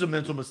 NPF's was a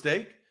mental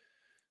mistake.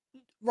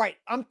 Right.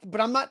 I'm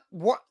not.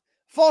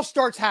 False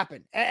starts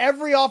happen.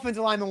 Every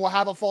offensive lineman will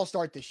have a false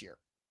start this year.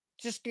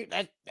 It's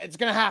going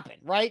to happen,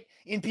 right?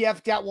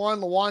 NPF got one.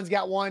 Lawan's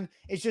got one.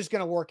 It's just going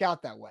to work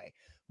out that way.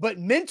 But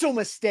mental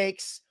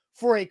mistakes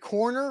for a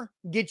corner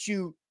get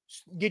you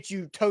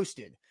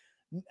toasted.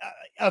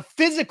 A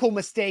physical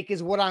mistake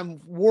is what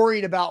I'm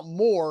worried about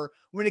more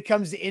when it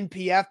comes to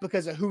NPF,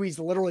 because of who he's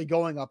literally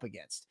going up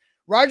against.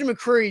 Roger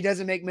McCreary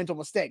doesn't make mental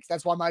mistakes.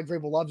 That's why Mike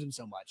Vrabel loves him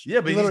so much.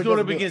 Yeah, but he's going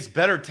up against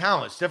better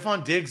talent.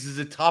 Stephon Diggs is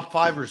a top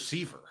 5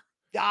 receiver.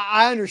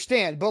 I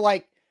understand, but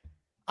like,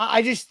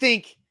 I just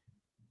think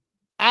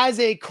as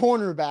a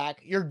cornerback,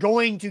 you're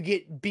going to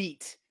get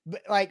beat,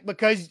 like,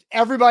 because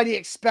everybody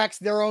expects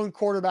their own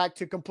quarterback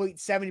to complete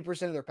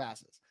 70% of their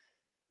passes.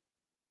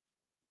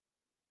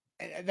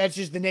 And that's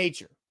just the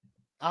nature.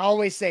 I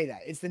always say that.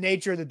 It's the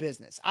nature of the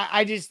business.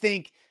 I just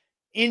think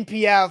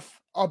NPF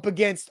up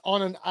against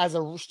as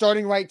a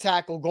starting right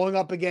tackle, going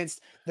up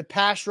against the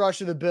pass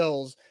rush of the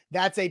Bills,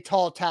 that's a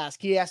tall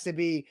task. He has to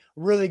be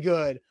really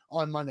good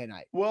on Monday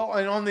night. Well,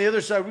 and on the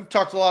other side, we've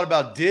talked a lot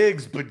about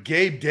Diggs, but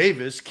Gabe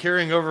Davis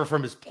carrying over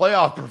from his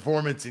playoff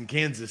performance in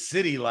Kansas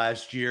City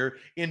last year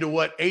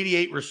into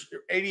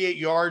 88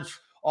 yards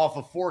off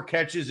of 4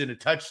 catches and a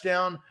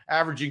touchdown,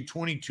 averaging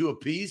 22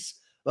 apiece.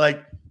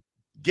 Like,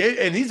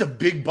 and he's a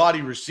big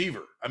body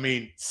receiver. I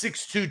mean,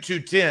 6'2",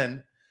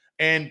 210,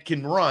 and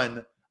can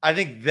run. I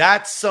think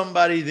that's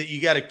somebody that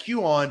you got to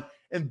cue on,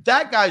 and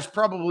that guy's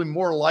probably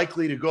more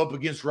likely to go up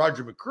against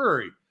Roger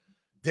McCreary.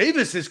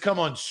 Davis has come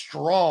on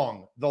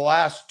strong the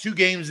last 2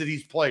 games that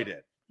he's played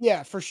in.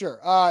 Yeah, for sure.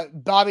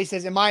 Bobby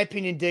says, in my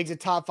opinion, Diggs, a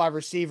top 5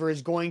 receiver,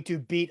 is going to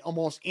beat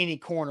almost any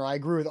corner. I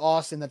agree with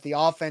Austin that the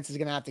offense is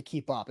going to have to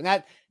keep up.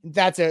 And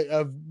that's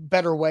a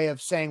better way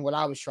of saying what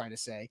I was trying to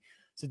say.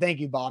 So thank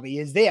you,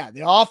 Bobby.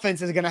 The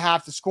offense is going to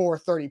have to score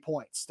 30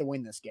 points to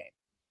win this game.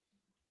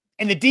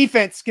 And the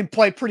defense can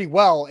play pretty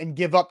well and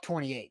give up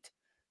 28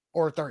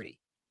 or 30.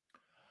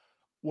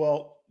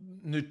 Well,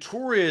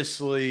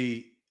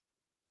 notoriously,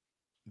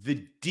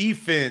 the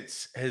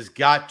defense has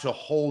got to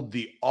hold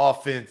the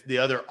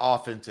other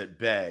offense at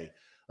bay.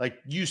 Like,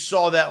 you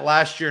saw that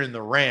last year in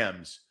the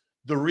Rams.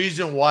 The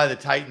reason why the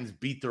Titans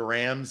beat the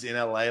Rams in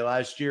LA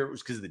last year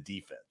was because of the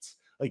defense.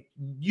 Like,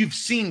 you've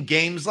seen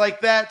games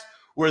like that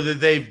where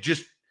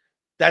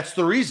that's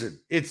the reason.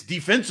 It's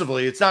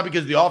defensively. It's not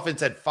because the offense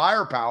had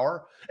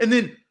firepower. And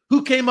then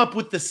who came up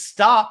with the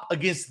stop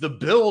against the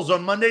Bills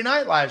on Monday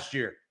night last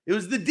year? It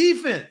was the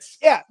defense.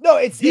 Yeah, no,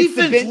 it's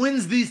defense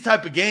wins these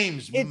type of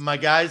games, my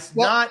guys.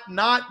 Well,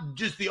 not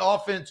just the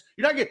offense.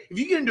 You're not if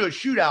you get into a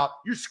shootout,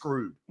 you're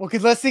screwed. Well,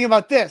 because let's think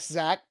about this,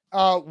 Zach.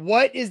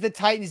 What is the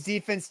Titans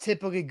defense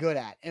typically good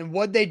at? And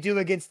what they do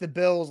against the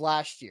Bills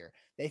last year?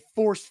 They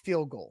forced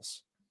field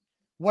goals.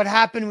 What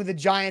happened when the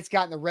Giants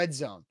got in the red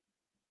zone?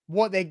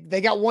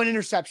 They got one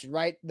interception,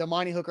 right? The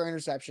Monty Hooker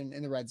interception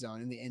in the red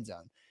zone, in the end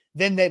zone.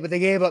 but they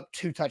gave up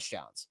 2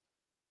 touchdowns.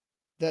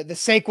 The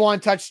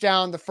Saquon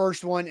touchdown, the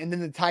first one, and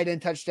then the tight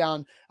end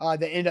touchdown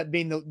that ended up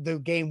being the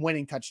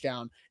game-winning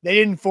touchdown. They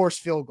didn't force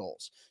field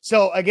goals.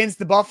 So against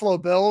the Buffalo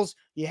Bills,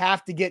 you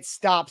have to get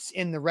stops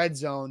in the red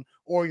zone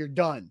or you're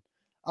done.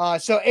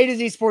 So A to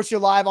Z Sports here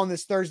live on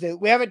this Thursday.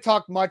 We haven't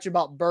talked much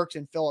about Burks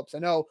and Phillips. I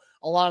know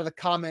a lot of the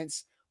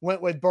comments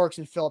went with Burks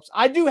and Phillips.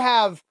 I do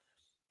have,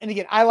 and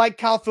again, I like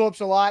Kyle Phillips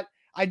a lot.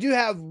 I do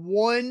have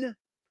one,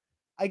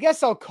 I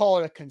guess I'll call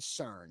it a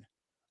concern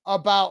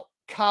about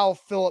Kyle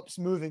Phillips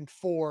moving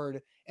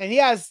forward. And he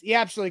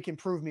absolutely can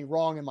prove me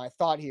wrong in my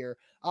thought here.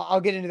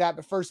 I'll get into that.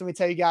 But first, let me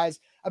tell you guys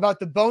about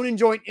the Bone and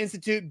Joint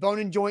Institute,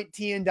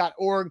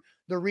 boneandjointtn.org,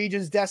 the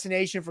region's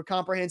destination for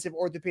comprehensive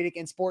orthopedic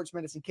and sports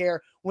medicine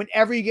care.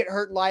 Whenever you get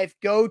hurt in life,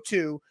 go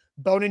to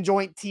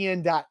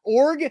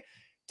boneandjointtn.org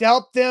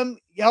to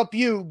help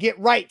you get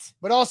right.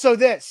 But also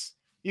this,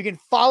 you can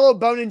follow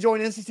Bone and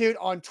Joint Institute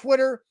on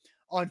Twitter,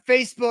 on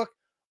Facebook,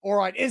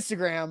 or on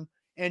Instagram.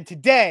 And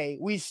today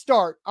we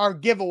start our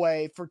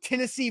giveaway for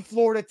Tennessee,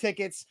 Florida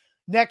tickets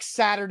next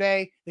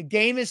Saturday. The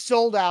game is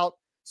sold out,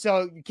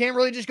 so you can't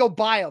really just go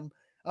buy them.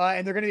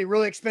 And they're going to be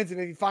really expensive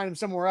if you find them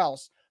somewhere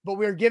else. But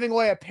we're giving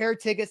away a pair of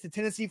tickets to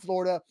Tennessee,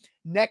 Florida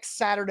next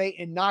Saturday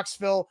in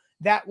Knoxville.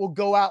 That will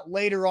go out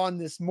later on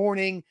this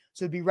morning.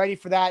 So be ready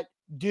for that.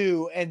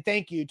 And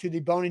thank you to the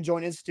Bone and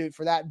Joint Institute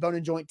for that,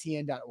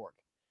 boneandjointtn.org.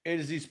 A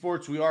to Z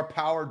Sports, we are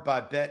powered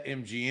by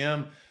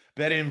BetMGM.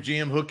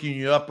 BetMGM hooking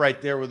you up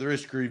right there with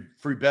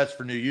risk-free bets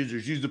for new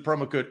users. Use the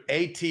promo code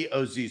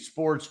ATOZ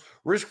Sports.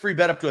 Risk-free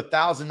bet up to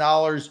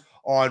 $1,000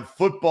 on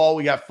football.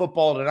 We got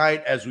football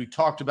tonight, as we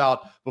talked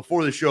about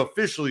before the show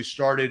officially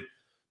started.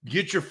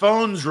 Get your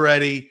phones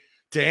ready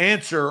to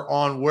answer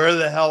on where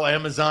the hell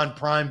Amazon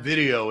Prime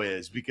Video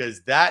is,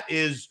 because that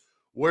is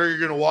where you're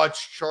going to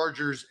watch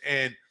Chargers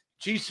and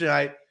Chiefs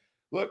tonight.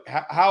 Look,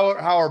 how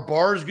are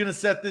bars going to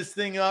set this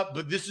thing up?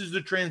 But this is the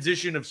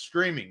transition of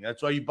streaming.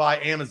 That's why you buy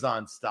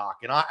Amazon stock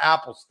and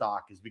Apple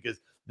stock, is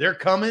because they're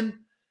coming.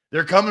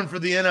 They're coming for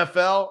the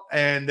NFL,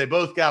 and they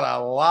both got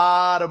a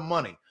lot of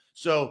money.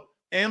 So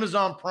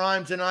Amazon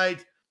Prime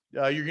tonight,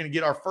 you're going to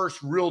get our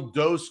first real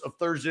dose of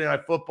Thursday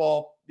Night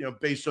Football,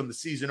 based on the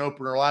season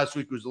opener. Last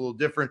week was a little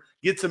different.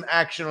 Get some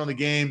action on the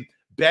game.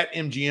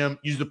 BetMGM.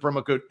 Use the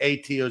promo code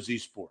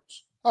ATOZ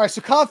Sports. All right,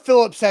 so Kyle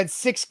Phillips had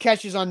 6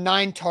 catches on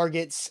 9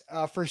 targets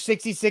for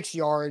 66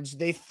 yards.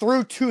 They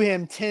threw to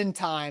him 10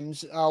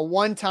 times.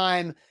 One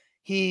time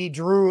he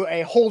drew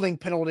a holding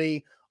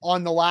penalty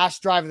on the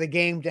last drive of the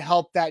game to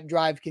help that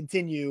drive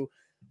continue.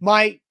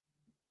 My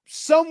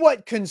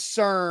somewhat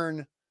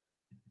concern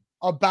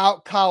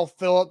about Kyle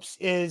Phillips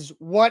is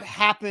what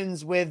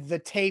happens with the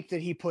tape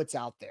that he puts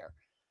out there.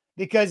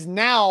 Because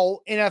now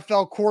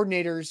NFL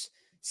coordinators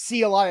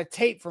see a lot of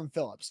tape from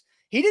Phillips.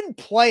 He didn't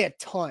play a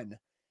ton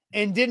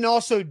and didn't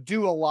also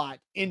do a lot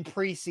in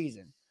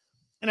preseason.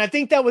 And I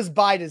think that was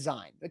by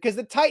design, because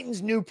the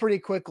Titans knew pretty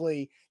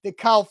quickly that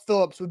Kyle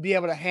Phillips would be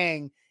able to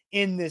hang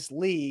in this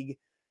league.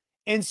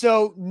 And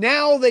so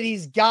now that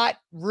he's got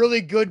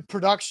really good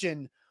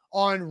production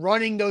on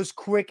running those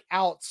quick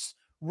outs,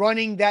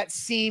 running that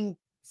seam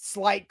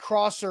slight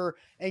crosser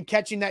and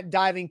catching that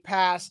diving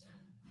pass,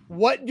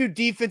 what do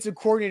defensive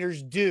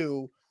coordinators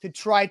do to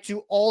try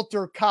to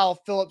alter Kyle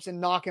Phillips and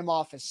knock him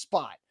off his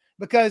spot?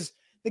 Because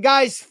the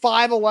guy's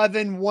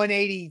 5'11",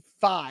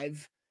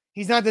 185.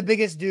 He's not the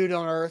biggest dude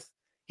on earth.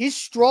 He's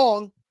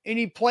strong, and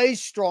he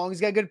plays strong. He's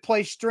got good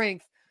play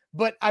strength.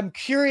 But I'm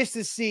curious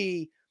to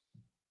see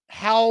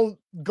how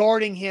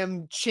guarding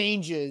him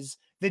changes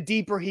the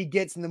deeper he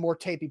gets and the more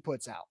tape he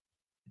puts out.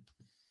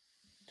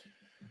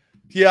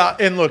 Yeah,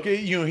 and look,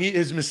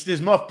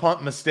 his muff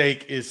punt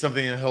mistake is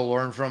something that he'll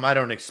learn from. I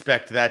don't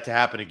expect that to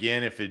happen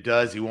again. If it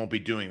does, he won't be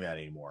doing that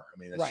anymore. I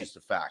mean, that's just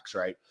the facts,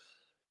 right?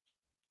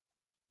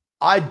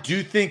 I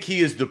do think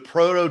he is the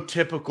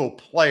prototypical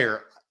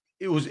player.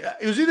 It was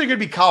either going to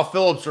be Kyle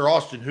Phillips or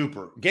Austin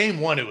Hooper. Game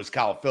 1, it was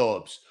Kyle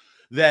Phillips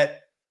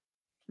that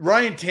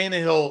Ryan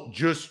Tannehill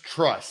just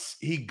trusts.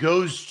 He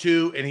goes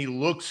to and he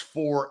looks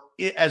for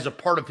it as a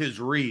part of his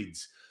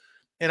reads.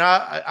 And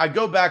I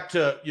go back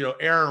to,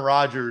 Aaron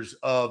Rodgers.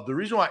 The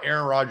reason why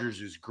Aaron Rodgers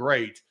is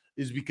great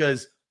is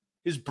because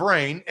his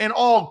brain, and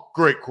all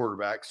great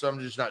quarterbacks, so I'm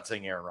just not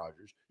saying Aaron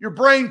Rodgers, your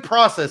brain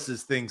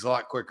processes things a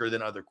lot quicker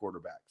than other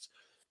quarterbacks.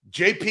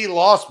 JP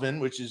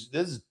Lossman,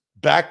 this is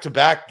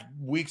back-to-back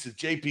weeks of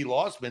JP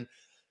Lossman,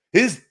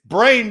 his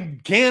brain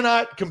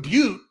cannot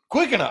compute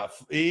quick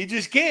enough. He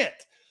just can't.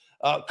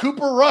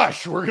 Cooper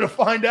Rush, we're going to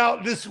find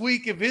out this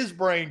week if his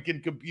brain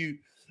can compute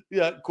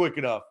quick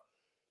enough.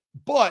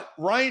 But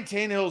Ryan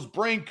Tannehill's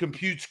brain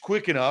computes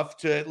quick enough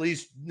to at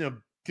least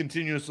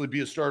continuously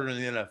be a starter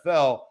in the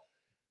NFL.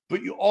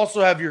 But you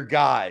also have your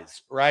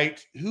guys,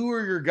 right? Who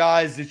are your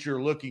guys that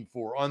you're looking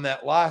for on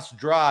that last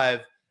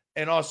drive?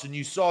 And Austin,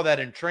 you saw that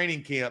in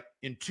training camp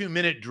in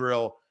 2-minute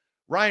drill.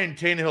 Ryan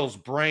Tannehill's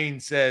brain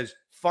says,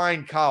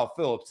 find Kyle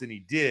Phillips, and he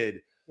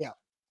did. Yeah.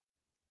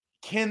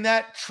 Can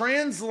that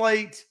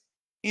translate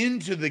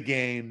into the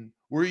game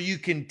where you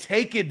can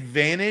take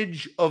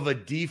advantage of a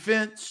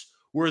defense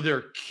where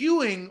they're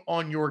cueing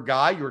on your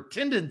guy, your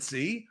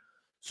tendency.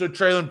 So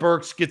Treylon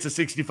Burks gets a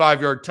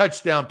 65-yard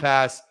touchdown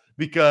pass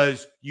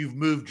because you've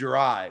moved your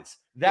eyes.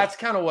 That's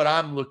kind of what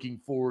I'm looking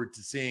forward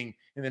to seeing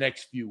in the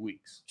next few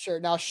weeks. Sure.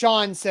 Now,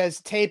 Sean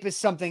says tape is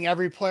something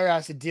every player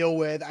has to deal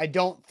with. I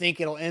don't think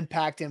it'll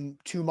impact him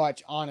too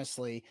much,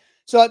 honestly.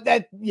 So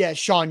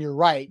Sean, you're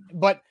right.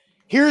 But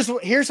here's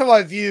how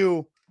I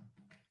view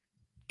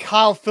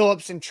Kyle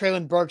Phillips and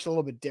Treylon Burks a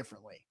little bit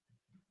differently.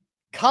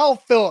 Kyle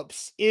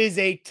Phillips is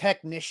a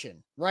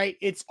technician, right?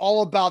 It's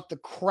all about the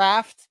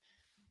craft.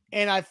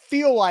 And I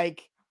feel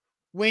like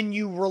when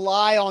you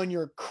rely on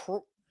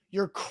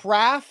your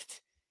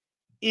craft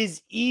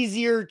is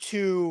easier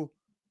to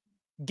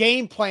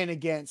game plan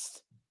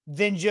against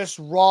than just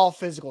raw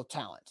physical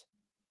talent.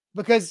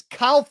 Because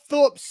Kyle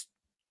Phillips'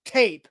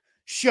 tape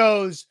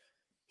shows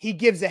he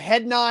gives a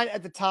head nod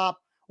at the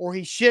top, or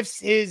he shifts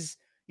his,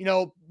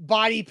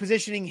 body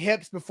positioning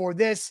hips before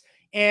this.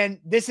 And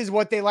this is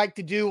what they like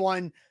to do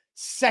on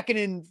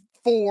 2nd and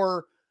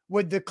 4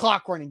 with the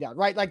clock running down,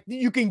 right? Like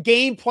you can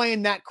game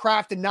plan that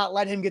craft and not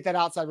let him get that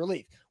outside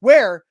relief.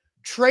 Where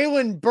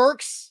Treylon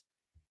Burks,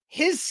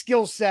 his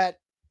skill set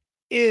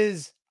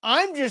is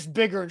I'm just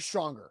bigger and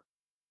stronger.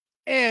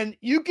 And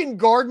you can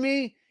guard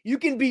me. You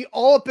can be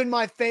all up in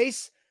my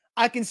face.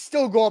 I can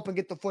still go up and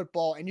get the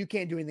football, and you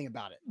can't do anything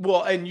about it.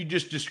 Well, and you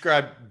just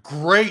described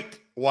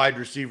great wide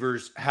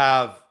receivers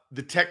have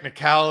the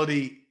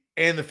technicality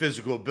and the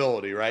physical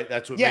ability, right?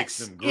 That's what makes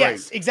them great.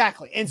 Yes,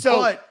 exactly. And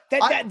so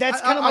that's kind of my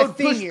thing here. I would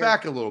push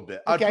back a little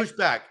bit. Okay. I'd push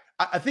back.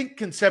 I think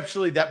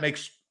conceptually that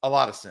makes a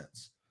lot of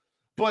sense.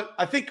 But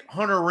I think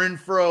Hunter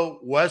Renfrow,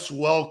 Wes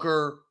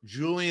Welker,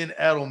 Julian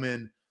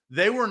Edelman,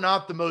 they were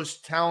not the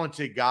most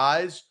talented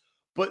guys,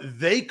 but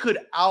they could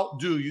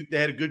outdo you. They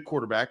had a good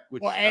quarterback.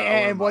 Which,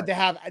 and what they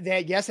had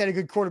a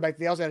good quarterback.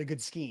 They also had a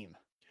good scheme.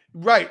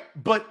 Right.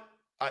 But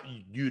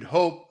you'd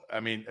hope,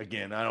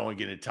 again, I don't want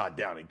to get into Todd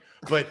Downing,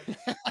 but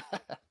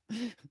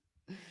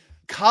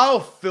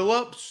Kyle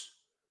Phillips,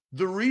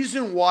 the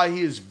reason why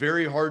he is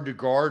very hard to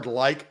guard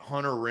like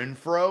Hunter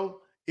Renfrow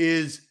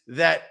is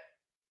that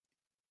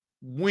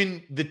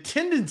when the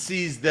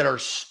tendencies that are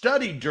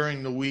studied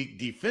during the week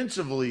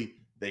defensively,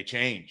 they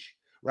change,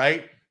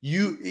 right?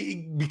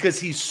 Because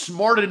he's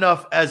smart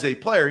enough as a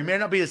player. He may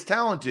not be as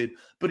talented,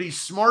 but he's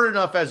smart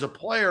enough as a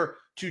player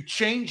to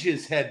change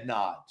his head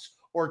nods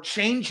or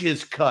change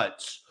his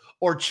cuts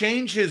or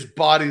change his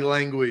body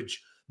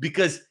language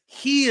because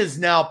he is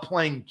now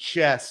playing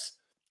chess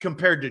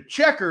compared to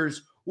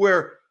checkers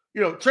where,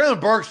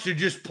 Treylon Burks should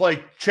just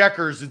play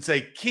checkers and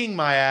say, king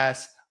my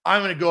ass,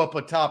 I'm going to go up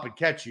on top and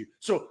catch you.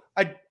 So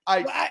I'm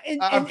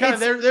kind of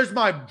there. There's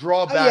my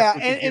drawback.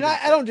 Yeah, and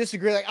I don't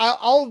disagree. Like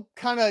I'll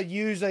kind of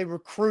use a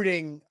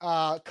recruiting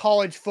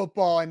college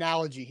football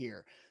analogy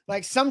here.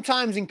 Like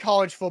sometimes in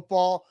college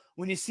football,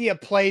 when you see a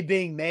play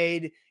being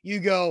made, you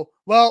go,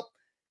 well,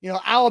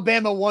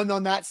 Alabama won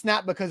on that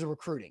snap because of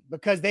recruiting,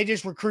 because they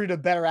just recruited a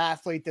better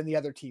athlete than the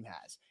other team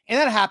has. And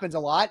that happens a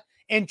lot.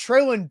 And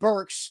Treylon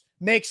Burks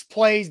makes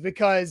plays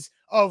because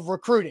of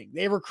recruiting.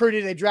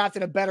 They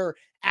drafted a better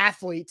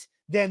athlete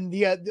than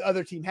the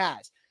other team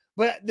has.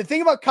 But the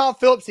thing about Kyle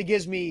Phillips, it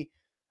gives me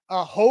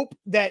hope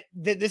that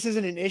this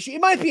isn't an issue. It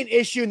might be an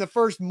issue in the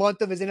first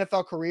month of his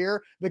NFL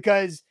career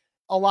because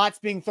a lot's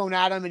being thrown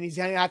at him and he's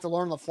going to have to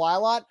learn on the fly a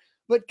lot.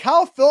 But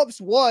Kyle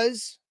Phillips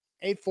was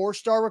a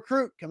 4-star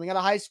recruit coming out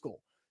of high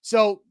school.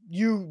 So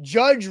you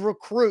judge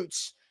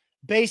recruits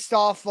based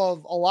off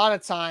of a lot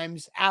of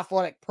times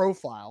athletic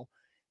profile.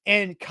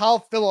 And Kyle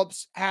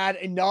Phillips had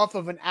enough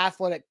of an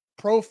athletic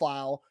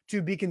profile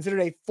to be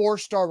considered a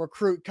 4-star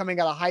recruit coming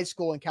out of high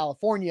school in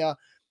California.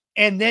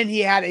 And then he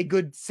had a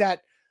good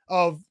set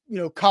of,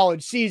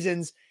 college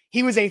seasons.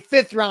 He was a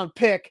 5th-round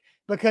pick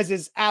because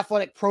his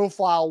athletic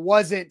profile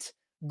wasn't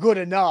good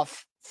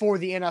enough for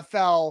the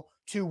NFL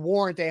to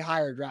warrant a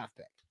higher draft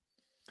pick.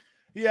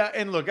 Yeah,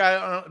 and look,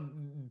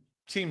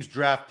 teams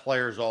draft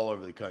players all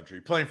over the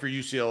country. Playing for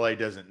UCLA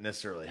doesn't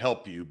necessarily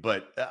help you,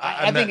 but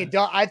I think it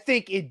does. I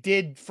think it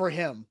did for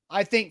him.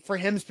 I think for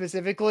him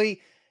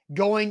specifically,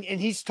 and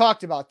he's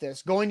talked about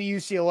this, going to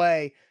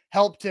UCLA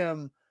helped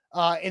him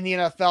in the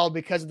NFL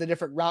because of the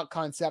different route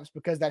concepts,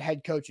 because that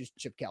head coach is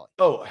Chip Kelly.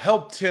 Oh,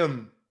 helped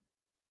him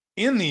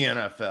in the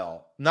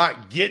NFL,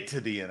 not get to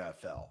the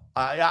NFL.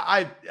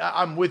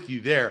 I'm with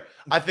you there.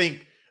 I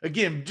think,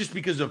 again, just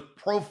because of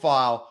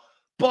profile,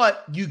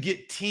 but you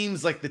get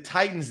teams like the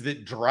Titans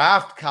that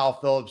draft Kyle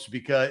Phillips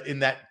because in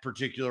that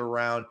particular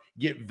round,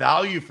 get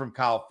value from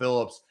Kyle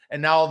Phillips.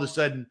 And now all of a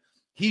sudden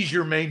he's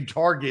your main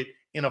target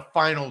in a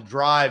final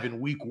drive in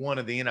week 1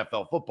 of the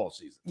NFL football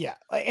season. Yeah.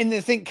 And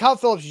the thing, Kyle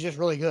Phillips is just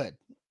really good.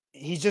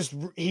 He's just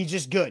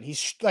good.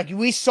 He's like,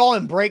 we saw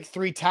him break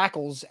 3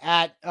 tackles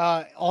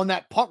on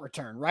that punt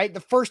return, right?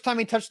 The first time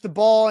he touched the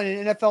ball in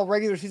an NFL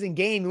regular season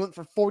game, he went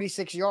for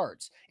 46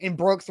 yards and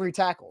broke 3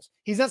 tackles.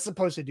 He's not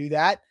supposed to do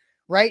that,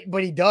 right?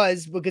 But he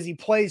does because he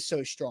plays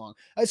so strong.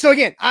 So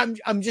again,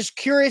 I'm just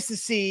curious to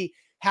see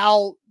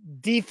how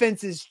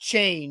defenses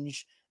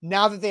change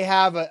now that they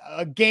have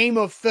a game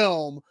of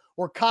film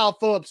where Kyle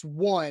Phillips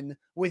won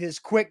with his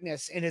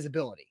quickness and his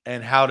ability.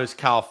 And how does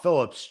Kyle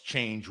Phillips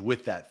change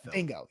with that film?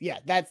 Bingo. Yeah,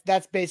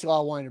 that's basically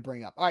all I wanted to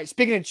bring up. All right,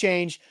 speaking of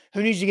change,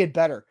 who needs to get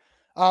better?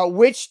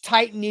 Which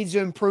Titan needs to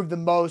improve the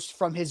most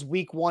from his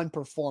week 1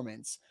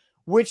 performance?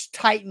 Which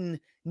Titan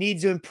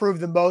needs to improve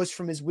the most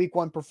from his week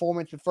 1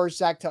 performance? But first,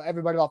 Zach, tell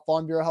everybody about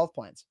Farm Bureau Health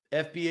Plans.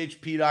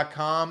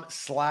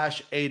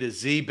 FBHP.com/A to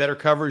Z. Better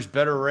coverage,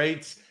 better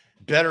rates,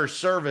 better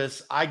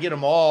service. I get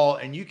them all,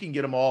 and you can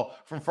get them all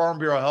from Farm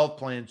Bureau Health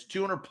Plans.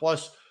 200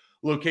 plus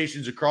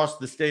locations across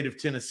the state of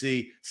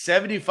Tennessee,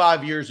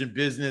 75 years in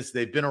business.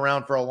 They've been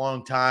around for a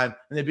long time,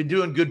 and they've been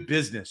doing good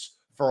business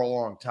for a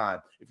long time.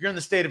 If you're in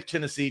the state of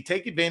Tennessee,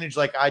 take advantage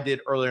like I did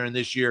earlier in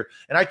this year,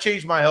 and I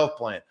changed my health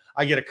plan.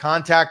 I get a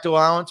contact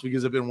allowance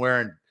because I've been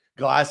wearing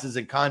glasses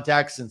and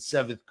contacts since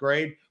 7th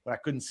grade when I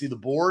couldn't see the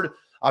board.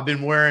 I've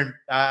been wearing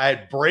I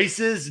had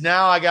braces.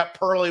 Now I got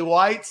pearly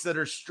whites that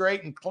are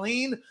straight and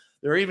clean.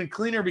 They're even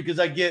cleaner because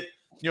I get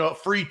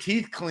free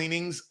teeth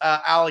cleanings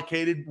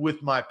allocated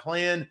with my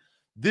plan.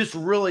 This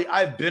really,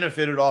 I've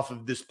benefited off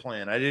of this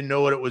plan. I didn't know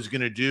what it was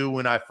going to do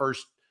when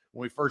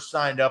we first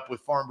signed up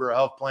with Farm Bureau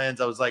Health Plans.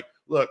 I was like,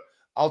 look,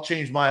 I'll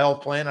change my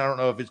health plan. I don't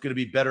know if it's going to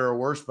be better or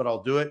worse, but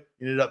I'll do it.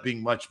 It ended up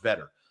being much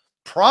better.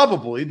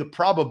 Probably the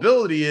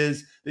probability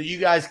is that you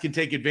guys can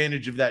take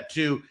advantage of that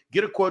too.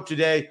 Get a quote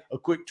today, a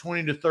quick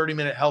 20 to 30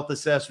 minute health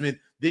assessment.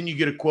 Then you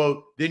get a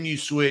quote, then you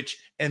switch,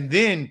 and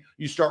then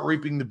you start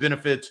reaping the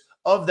benefits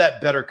of that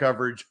better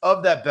coverage,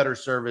 of that better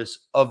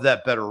service, of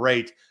that better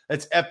rate.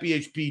 That's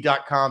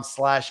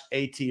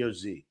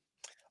FBHP.com/ATOZ.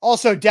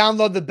 Also,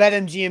 download the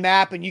BetMGM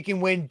app and you can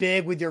win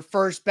big with your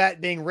first bet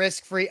being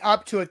risk-free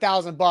up to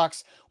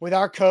 $1,000 with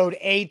our code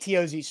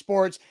ATOZ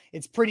Sports.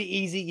 It's pretty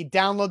easy. You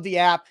download the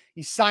app,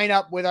 you sign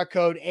up with our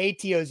code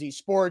ATOZ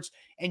Sports,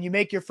 and you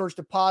make your first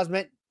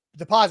deposit,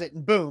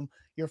 and boom,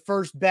 your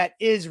first bet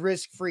is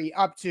risk-free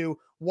up to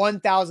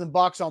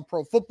 $1,000 on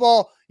pro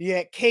football. You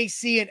get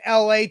KC and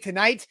LA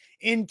tonight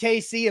in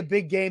KC, a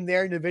big game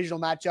there, divisional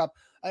matchup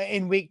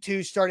in week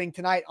 2 starting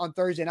tonight on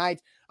Thursday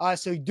night.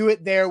 So do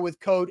it there with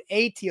code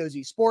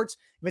ATOZ Sports.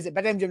 Visit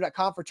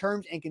BetMGM.com for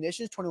terms and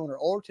conditions. 21 or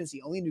older,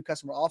 Tennessee only, new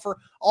customer offer.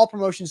 All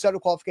promotions, subject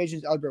to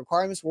qualifications, eligibility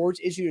requirements. Rewards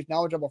issued is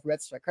knowledgeable for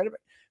bets. Credit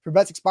for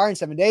bets expire in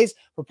 7 days.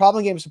 For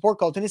problem game support,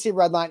 call Tennessee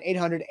Redline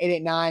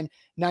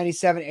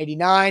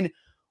 800-889-9789.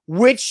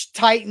 Which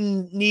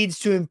Titan needs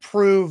to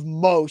improve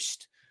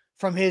most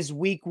from his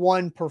week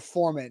 1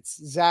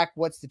 performance? Zach,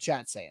 what's the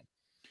chat saying?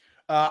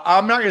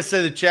 I'm not going to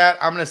say the chat.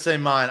 I'm going to say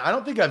mine. I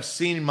don't think I've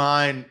seen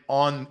mine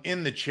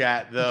in the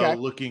chat, though, okay.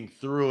 Looking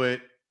through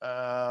it.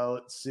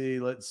 Let's see.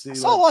 I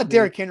saw a lot of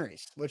Derrick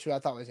Henry's, which I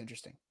thought was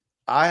interesting.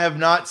 I have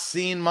not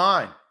seen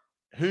mine.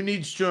 Who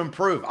needs to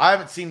improve? I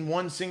haven't seen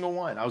one single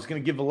one. I was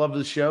going to give the love of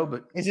the show,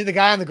 but. Is it the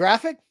guy on the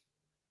graphic?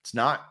 It's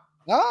not.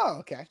 Oh,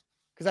 okay.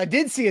 Because I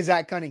did see a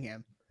Zach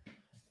Cunningham.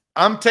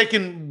 I'm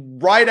taking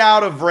right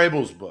out of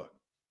Vrabel's book.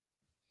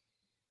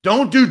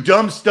 Don't do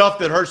dumb stuff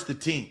that hurts the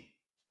team.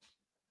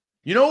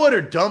 You know what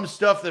are dumb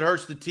stuff that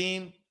hurts the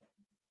team?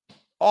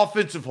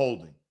 Offensive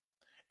holding.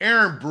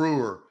 Aaron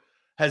Brewer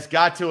has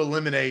got to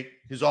eliminate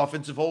his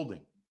offensive holding.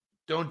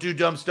 Don't do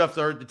dumb stuff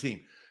to hurt the team.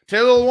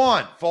 Taylor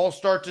Lewan, false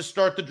start to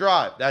start the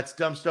drive. That's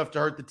dumb stuff to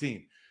hurt the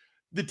team.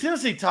 The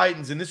Tennessee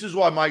Titans, and this is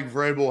why Mike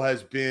Vrabel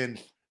has been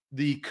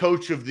the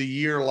coach of the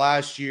year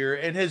last year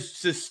and has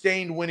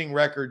sustained winning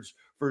records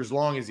for as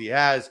long as he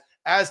has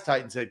as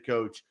Titans head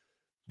coach.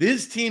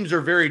 These teams are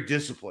very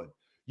disciplined.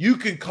 You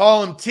can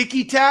call them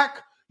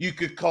ticky-tack. You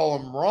could call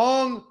them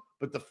wrong,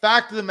 but the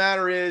fact of the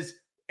matter is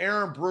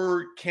Aaron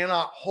Brewer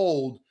cannot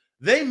hold.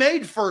 They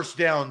made first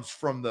downs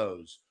from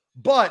those,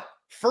 but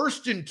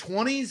 1st and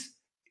 20s,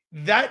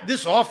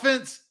 this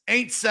offense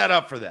ain't set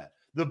up for that.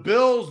 The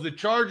Bills, the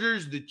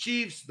Chargers, the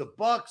Chiefs, the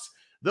Bucks,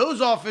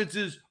 those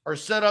offenses are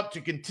set up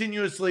to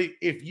continuously,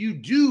 if you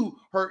do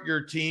hurt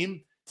your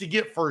team, to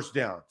get first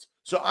downs.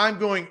 So I'm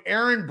going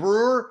Aaron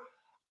Brewer.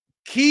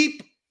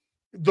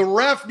 The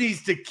ref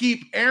needs to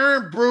keep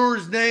Aaron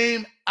Brewer's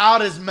name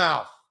out his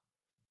mouth.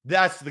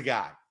 That's the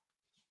guy.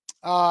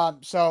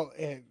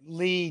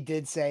 Lee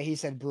did say he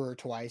said Brewer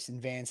twice,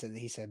 and Van said that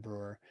he said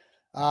Brewer.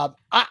 There's a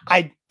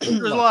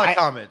lot of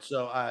comments.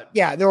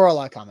 Yeah, there were a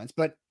lot of comments,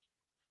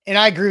 and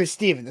I agree with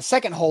Steven. The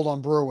second hold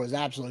on Brewer was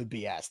absolute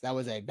BS. That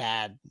was a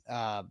bad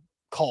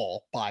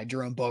call by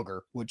Jerome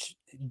Boger, which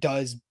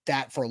does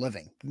that for a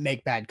living,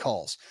 make bad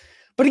calls.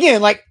 But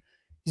again, like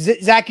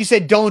Zach, you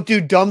said, don't do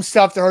dumb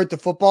stuff to hurt the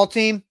football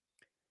team.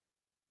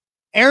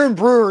 Aaron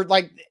Brewer,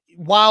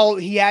 while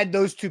he had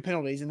those 2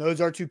 penalties, and those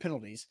are 2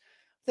 penalties,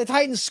 the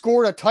Titans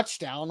scored a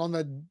touchdown on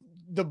the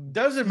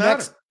doesn't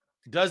matter.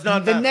 Does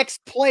not matter. The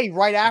next play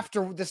right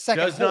after the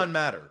second does not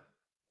matter.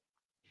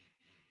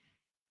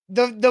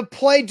 The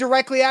play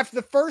directly after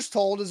the first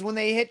hold is when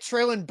they hit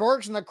Traylon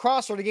Burks in the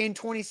crossover to gain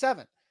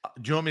 27.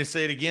 Do you want me to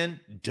say it again?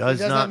 Does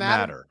not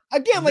matter.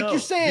 Again, like you're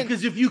saying.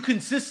 Because if you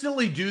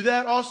consistently do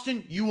that,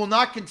 Austin, you will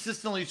not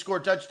consistently score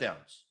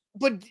touchdowns.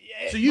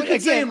 So you can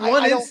say in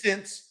one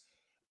instance,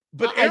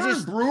 but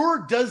Aaron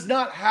Brewer does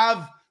not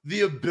have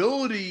the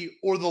ability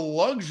or the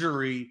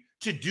luxury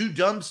to do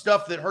dumb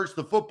stuff that hurts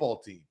the football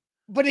team.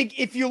 But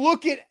if you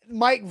look at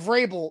Mike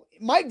Vrabel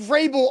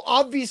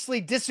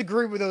obviously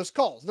disagreed with those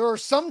calls. There are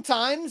some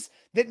times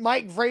that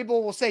Mike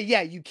Vrabel will say,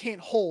 yeah, you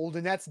can't hold,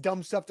 and that's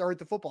dumb stuff to hurt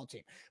the football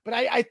team. But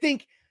I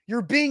think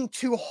you're being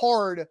too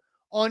hard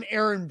on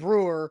Aaron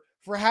Brewer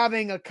for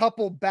having a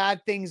couple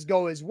bad things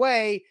go his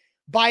way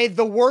by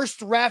the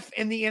worst ref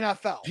in the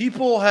NFL.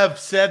 People have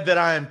said that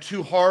I am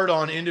too hard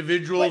on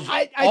individuals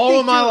all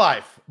of my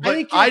life,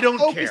 but I don't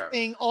care.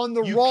 Focusing on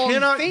the wrong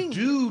thing. You cannot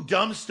do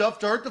dumb stuff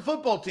to hurt the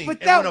football team.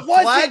 But when a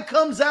flag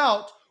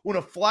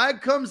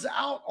comes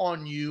out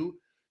on you,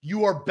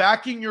 you are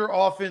backing your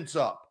offense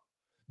up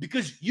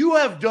because you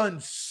have done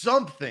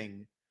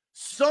something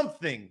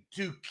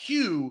to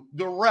cue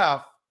the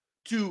ref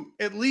to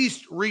at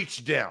least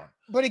reach down.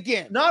 But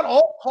again, not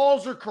all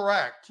calls are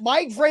correct.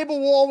 Mike Vrabel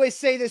will always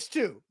say this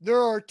too.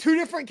 There are two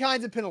different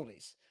kinds of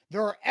penalties.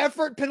 There are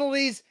effort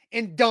penalties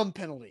and dumb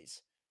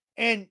penalties.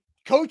 And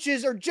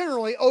coaches are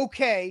generally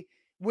okay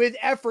with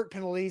effort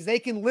penalties. They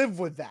can live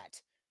with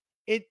that.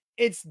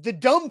 It's the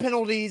dumb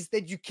penalties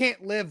that you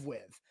can't live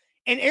with.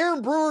 And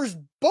Aaron Brewer's,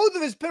 both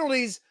of his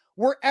penalties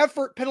were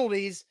effort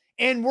penalties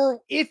and were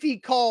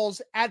iffy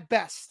calls at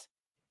best.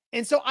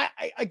 And so I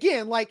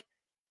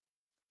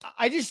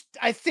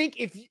think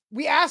if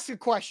we ask a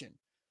question,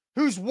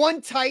 who's one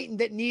Titan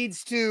that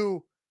needs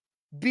to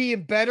be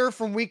better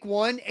from week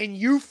one, and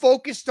you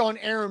focused on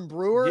Aaron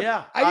Brewer,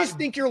 I just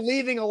think you're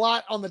leaving a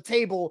lot on the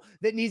table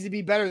that needs to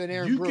be better than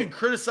Aaron Brewer. You can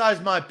criticize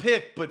my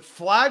pick, but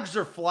flags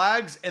are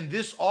flags, and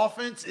this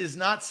offense is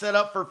not set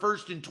up for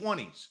 1st and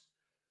 20s.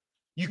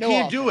 You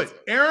can't do it.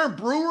 Aaron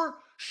Brewer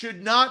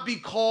should not be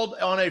called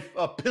on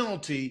a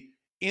penalty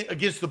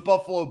against the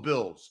Buffalo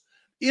Bills.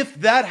 If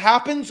that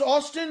happens,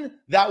 Austin,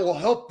 that will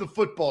help the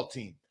football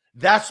team.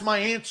 That's my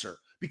answer.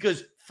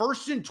 Because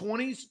 1st and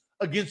 20s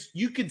against,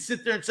 you can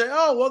sit there and say,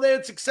 oh, well, they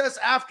had success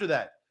after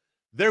that.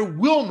 There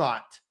will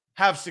not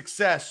have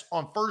success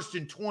on 1st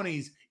and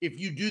 20s if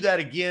you do that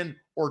again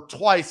or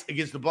twice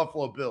against the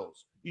Buffalo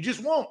Bills. You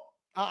just won't.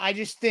 I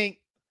just think,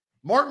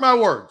 mark my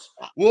words.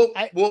 We'll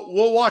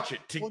watch it.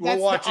 We'll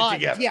watch it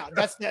together. Yeah,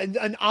 that's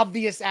an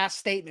obvious ass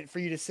statement for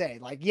you to say.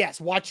 Like, yes,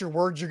 watch your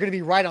words. You're going to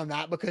be right on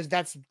that because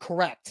that's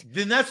correct.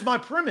 Then that's my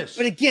premise.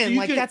 But again,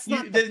 so that's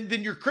not.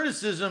 Then your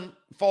criticism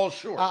falls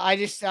short. I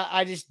just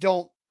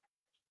don't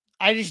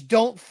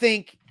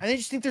think. I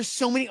just think there's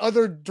so many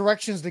other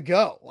directions to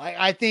go.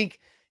 I think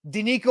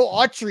Denico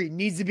Autry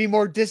needs to be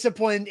more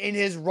disciplined in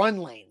his run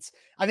lanes.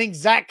 I think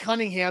Zach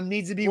Cunningham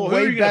needs to be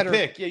way better.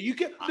 Pick? Yeah, you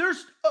can.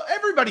 There's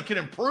everybody can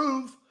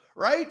improve,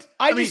 right?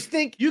 I mean,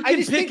 think you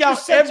can pick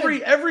out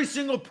every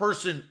single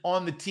person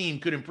on the team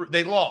could improve.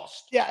 They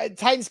lost. Yeah,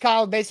 Titans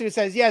Kyle basically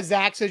says, "Yeah,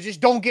 Zach, so just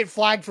don't get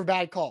flagged for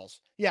bad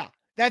calls." Yeah,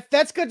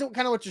 that's good.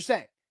 Kind of what you're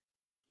saying.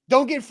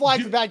 Don't get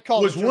flagged for bad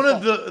calls. Was one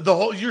of the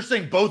whole? You're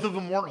saying both of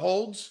them weren't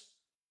holds?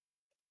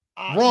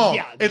 Wrong.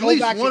 Yeah, at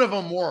least one of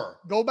them were.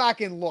 Go back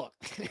and look.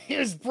 It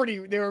was pretty.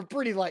 They were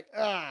pretty like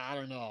I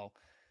don't know.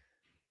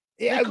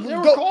 Yeah,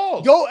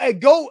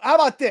 go. How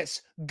about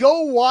this?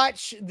 Go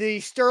watch the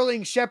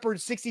Sterling Shepard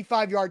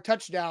 65-yard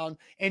touchdown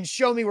and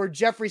show me where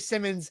Jeffrey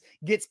Simmons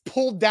gets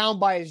pulled down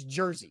by his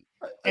jersey,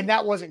 and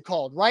that wasn't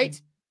called,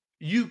 right?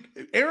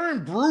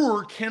 Aaron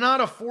Brewer cannot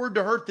afford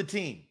to hurt the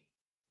team.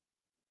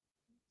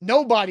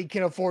 Nobody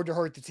can afford to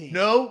hurt the team.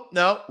 No,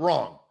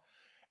 wrong.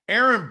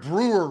 Aaron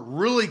Brewer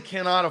really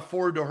cannot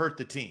afford to hurt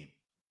the team.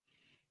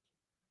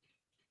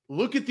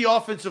 Look at the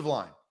offensive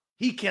line.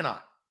 He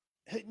cannot.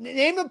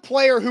 Name a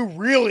player who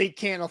really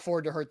can't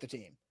afford to hurt the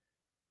team.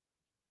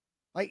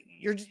 Like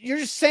you're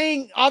just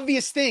saying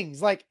obvious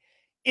things. Like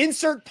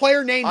insert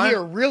player name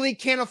here really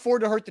can't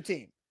afford to hurt the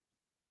team.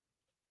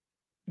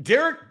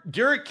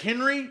 Derrick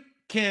Henry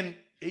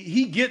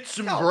he gets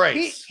some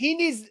grace. He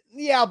needs,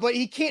 but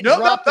he can't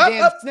drop the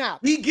damn snap.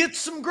 He gets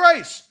some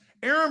grace.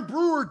 Aaron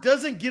Brewer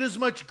doesn't get as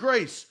much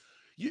grace.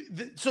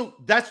 So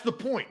that's the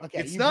point. Okay,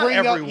 it's not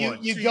everyone.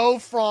 You go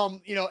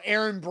from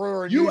Aaron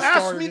Brewer. You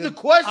asked me the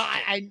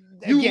question.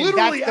 You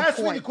literally asked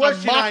me the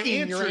question. I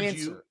answered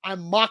you.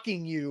 I'm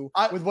mocking you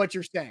with what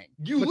you're saying.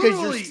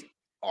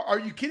 Are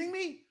you kidding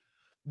me?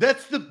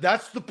 That's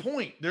the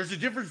point. There's a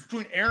difference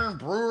between Aaron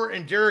Brewer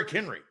and Derrick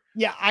Henry.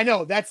 Yeah, I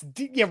know. There's a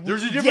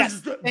difference.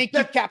 Yes, thank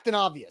you, Captain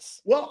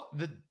Obvious. Well,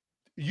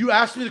 you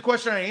asked me the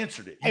question. I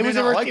answered it. It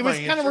was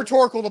kind of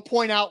rhetorical to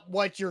point out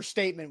what your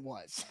statement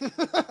was.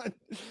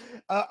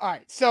 All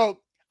right. So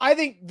I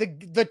think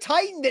the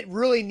Titan that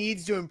really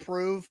needs to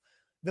improve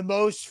the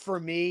most for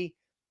me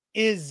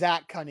is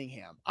Zach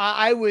Cunningham.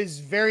 I was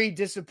very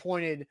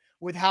disappointed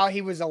with how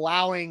he was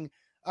allowing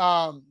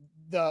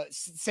the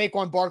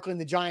Saquon Barkley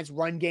and the Giants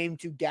run game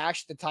to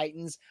gash the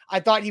Titans. I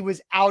thought he was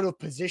out of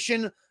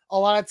position a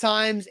lot of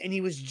times, and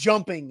he was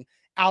jumping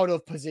out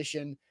of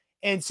position.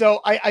 And so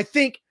I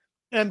think,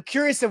 and I'm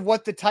curious of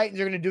what the Titans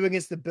are going to do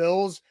against the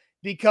Bills,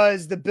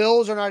 because the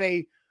Bills are not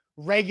a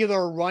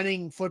regular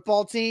running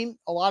football team.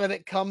 A lot of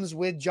it comes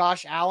with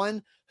Josh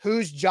Allen.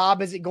 Whose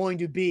job is it going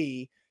to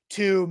be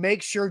to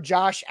make sure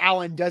Josh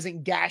Allen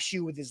doesn't gash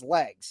you with his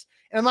legs?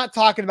 And I'm not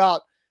talking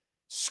about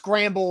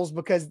scrambles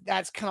because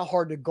that's kind of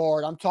hard to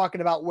guard. I'm talking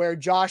about where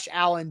Josh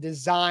Allen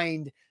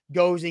designed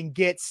goes and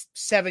gets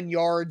 7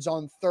 yards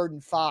on 3rd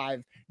and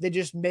 5 that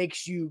just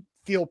makes you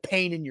feel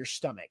pain in your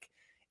stomach.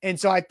 And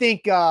so I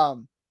think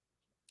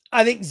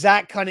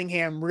Zach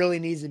Cunningham really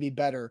needs to be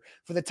better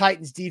for the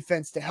Titans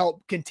defense to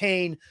help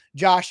contain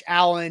Josh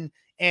Allen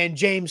and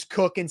James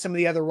Cook and some of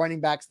the other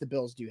running backs the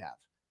Bills do have.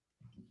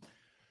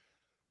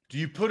 Do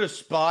you put a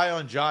spy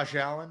on Josh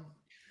Allen?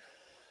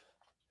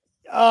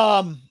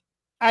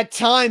 At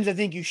times I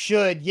think you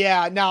should.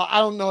 Yeah. Now I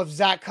don't know if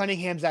Zach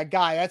Cunningham's that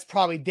guy. That's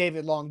probably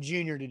David Long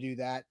Jr. to do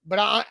that.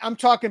 But I'm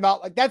talking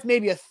about like that's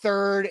maybe a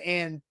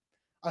 3rd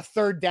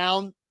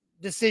down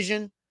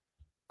decision.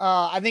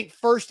 I think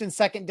 1st and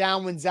 2nd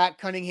down when Zach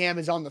Cunningham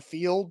is on the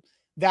field,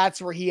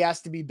 that's where he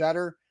has to be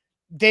better.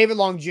 David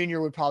Long Jr.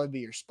 would probably be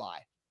your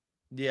spy.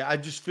 Yeah, I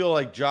just feel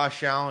like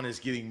Josh Allen is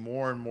getting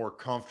more and more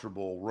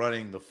comfortable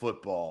running the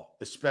football,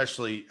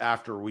 especially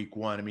after week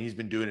 1. I mean, he's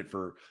been doing it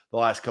for the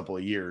last couple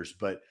of years,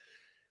 but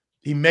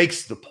he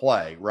makes the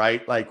play,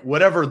 right? Like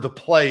whatever the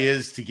play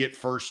is to get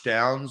first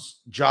downs,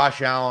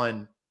 Josh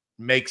Allen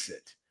makes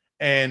it.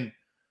 And,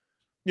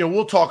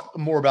 we'll talk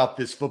more about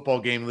this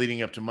football game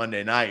leading up to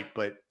Monday night,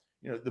 but,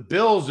 the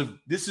Bills,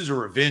 this is a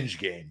revenge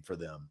game for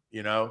them,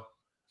 I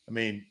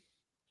mean,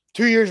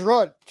 2 years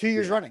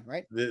running,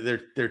 right?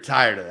 They're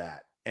tired of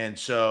that. And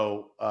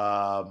so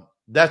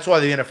that's why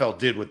the NFL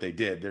did what they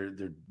did.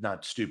 They're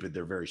not stupid.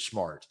 They're very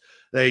smart.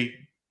 They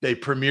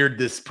premiered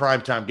this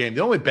primetime game.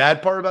 The only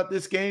bad part about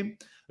this game,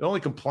 the only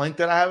complaint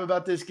that I have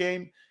about this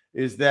game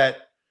is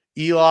that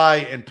Eli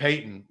and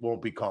Peyton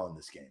won't be calling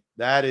this game.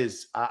 That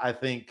is, I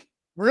think.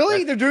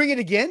 Really? They're doing it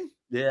again?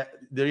 Yeah.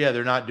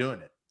 They're not doing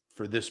it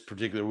for this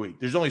particular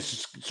week. There's only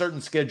certain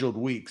scheduled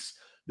weeks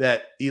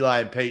that Eli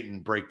and Peyton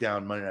break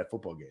down Monday Night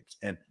Football games,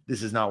 and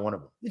this is not one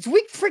of them. It's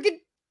week freaking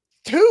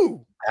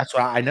 2. That's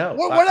what I know.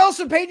 What else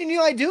are Peyton and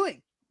Eli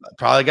doing?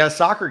 Probably got a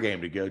soccer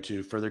game to go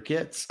to for their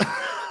kids.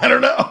 I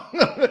don't know.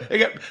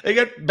 they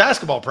got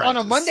basketball practice on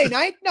a Monday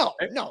night. No.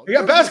 They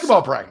got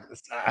basketball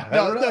practice.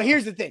 No.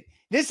 Here's the thing.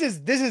 This is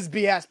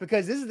BS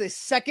because this is the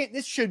second.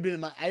 This should have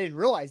been I didn't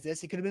realize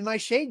this. It could have been my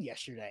shade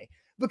yesterday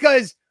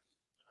because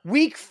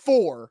week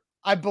 4,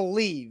 I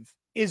believe,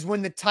 is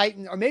when the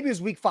Titans, or maybe it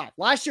was week 5.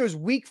 Last year was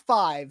week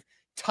 5,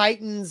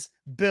 Titans,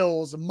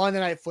 Bills, Monday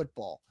Night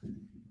Football.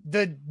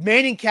 The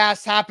Manning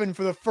cast happened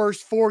for the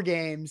first 4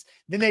 games.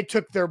 Then they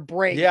took their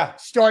break,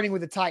 starting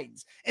with the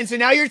Titans. And so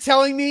now you're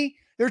telling me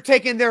they're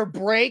taking their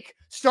break,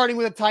 starting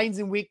with the Titans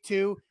in week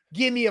 2.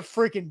 Give me a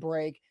freaking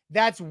break.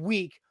 That's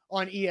weak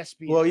on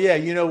ESPN. Well, yeah,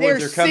 you know what?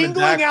 They're coming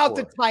singling out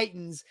the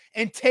Titans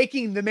and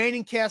taking the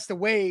Manning cast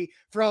away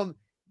from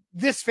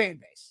this fan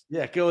base.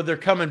 Yeah, they're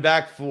coming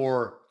back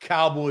for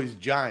Cowboys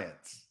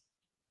Giants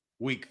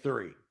week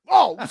 3.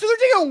 Oh, so they're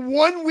taking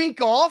 1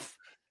 week off?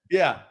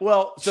 Yeah.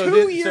 Well, so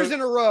 2 years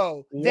in a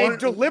row, they've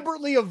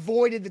deliberately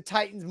avoided the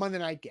Titans Monday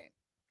night game.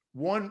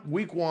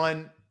 Week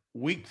 1,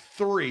 week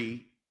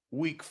 3,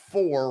 week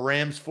 4,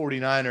 Rams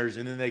 49ers,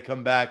 and then they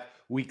come back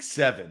week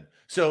 7.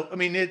 So, I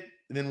mean,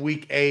 then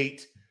week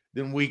 8,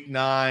 then week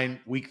 9,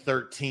 week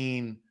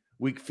 13,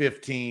 week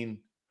 15,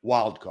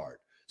 wild card.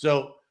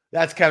 So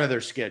that's kind of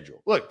their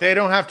schedule. Look, they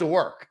don't have to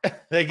work.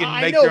 They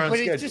can make their own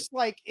schedule. It's just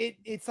like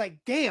it's like,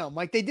 damn,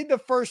 like they did the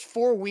first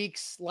 4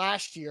 weeks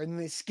last year and then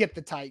they skipped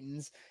the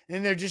Titans and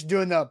then they're just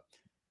doing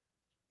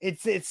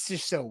it's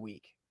just so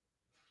weak.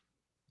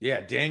 Yeah,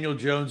 Daniel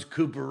Jones,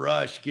 Cooper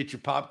Rush, get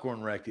your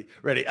popcorn ready.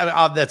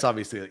 I mean, that's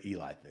obviously an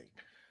Eli thing.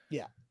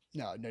 Yeah,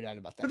 no doubt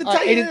about that.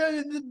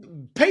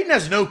 But Peyton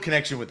has no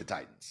connection with the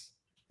Titans,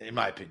 in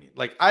my opinion.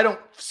 Like, I don't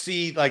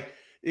see, like,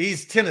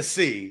 he's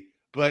Tennessee,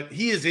 but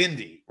he is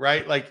Indy,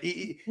 right? Like,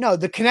 no,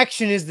 the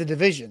connection is the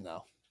division,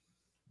 though.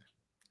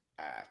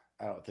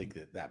 I don't think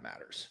that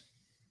matters.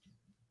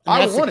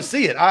 I want to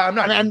see it. I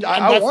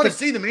want to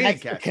see the Manning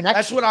cast.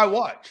 That's what I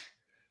watch.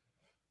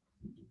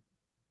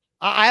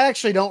 I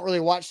actually don't really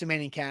watch the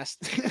Manning cast.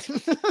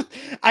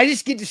 I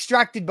just get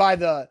distracted by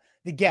the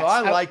guests.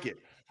 Well, I like it.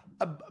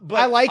 But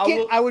I like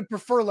it. I would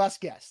prefer less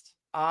guests.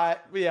 I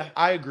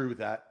agree with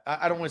that.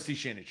 I don't want to see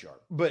Shannon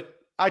Sharp, but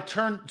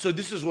so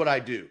this is what I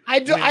do.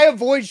 I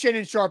avoid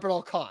Shannon Sharp at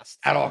all costs.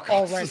 At all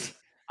costs. Already.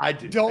 I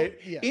do.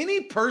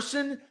 Any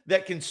person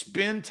that can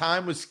spend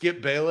time with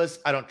Skip Bayless,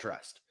 I don't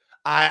trust.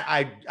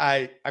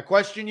 I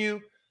question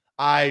you.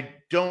 I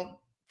don't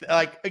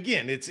like,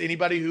 again, it's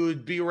anybody who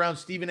would be around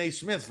Stephen A.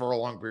 Smith for a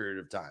long period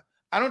of time.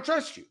 I don't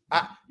trust you.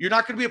 You're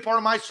not going to be a part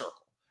of my circle.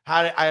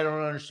 I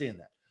don't understand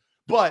that.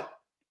 But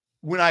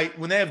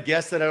when they have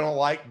guests that I don't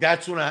like,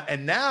 that's when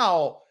and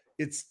now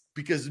it's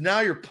because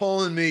now you're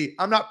pulling me.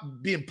 I'm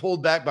not being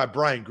pulled back by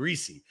Brian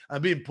Greasy.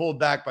 I'm being pulled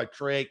back by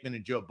Trey Aikman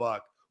and Joe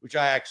Buck, which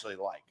I actually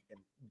like. And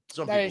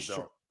some people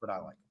don't, but I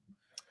like.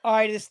 All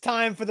right, it's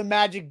time for the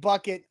Magic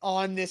Bucket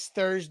on this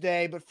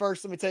Thursday. But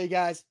first, let me tell you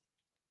guys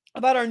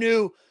about our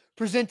new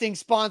presenting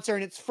sponsor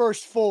in its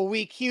first full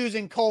week, Hughes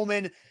 &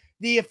 Coleman.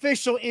 the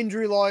official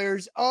injury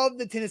lawyers of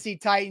the Tennessee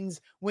Titans.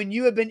 When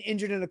you have been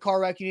injured in a car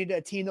wreck, you need a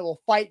team that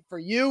will fight for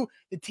you.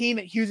 The team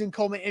at Hughes &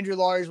 Coleman Injury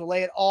Lawyers will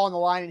lay it all on the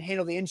line and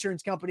handle the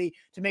insurance company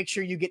to make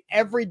sure you get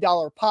every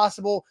dollar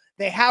possible.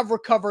 They have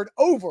recovered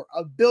over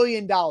 $1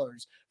 billion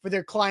for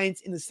their clients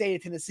in the state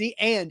of Tennessee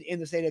and in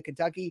the state of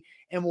Kentucky,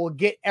 and will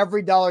get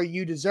every dollar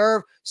you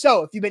deserve.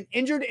 So if you've been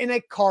injured in a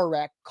car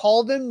wreck,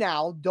 call them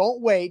now. Don't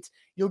wait.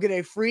 You'll get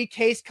a free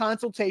case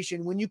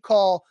consultation when you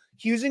call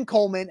Hughes &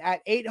 Coleman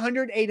at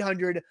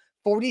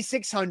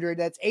 800-800-4600.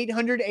 That's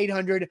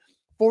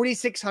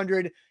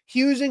 800-800-4600.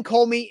 Hughes &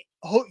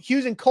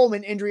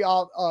 Coleman Injury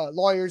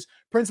Lawyers,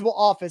 principal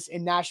office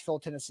in Nashville,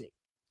 Tennessee.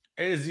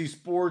 A to Z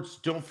Sports,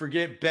 don't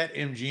forget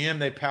BetMGM.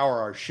 They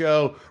power our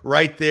show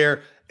right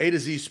there. A to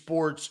Z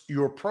Sports,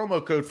 your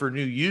promo code for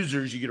new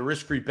users. You get a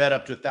risk-free bet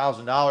up to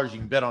 $1,000. You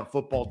can bet on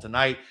football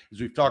tonight.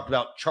 As we've talked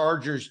about,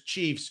 Chargers,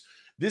 Chiefs.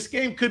 This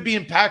game could be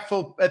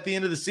impactful at the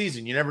end of the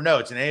season. You never know.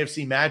 It's an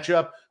AFC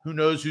matchup. Who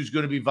knows who's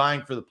going to be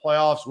vying for the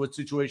playoffs, what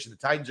situation the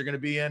Titans are going to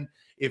be in.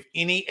 If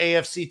any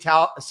AFC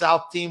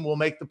South team will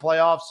make the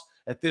playoffs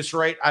at this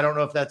rate, I don't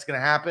know if that's going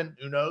to happen.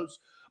 Who knows?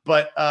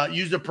 But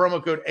use the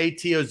promo code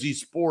ATOZ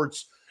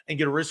Sports and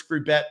get a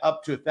risk-free bet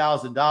up to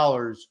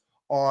 $1,000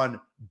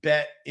 on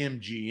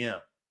BetMGM.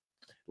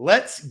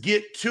 Let's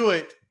get to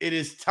it. It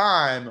is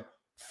time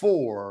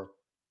for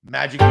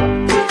Magic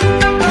Bucket.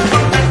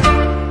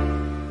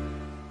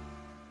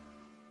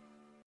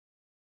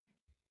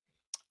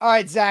 All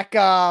right, Zach,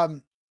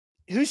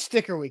 whose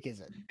sticker week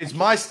is it? It's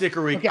my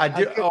sticker week. Okay, I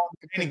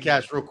did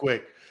cast real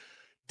quick.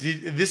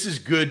 This is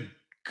good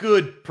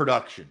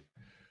production.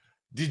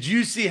 Did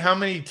you see how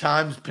many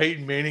times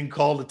Peyton Manning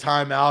called a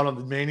timeout on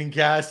the Manning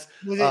cast?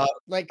 Was it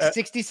like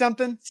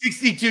 60-something?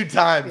 62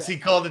 times he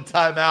called a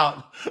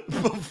timeout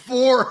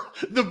before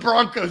the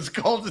Broncos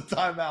called a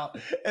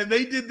timeout. And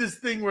they did this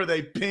thing where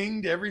they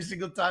pinged every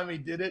single time he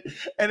did it.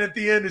 And at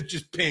the end, it's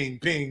just ping,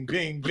 ping,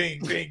 ping,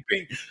 ping, ping,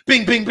 ping,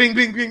 ping, ping, ping, ping,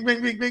 ping,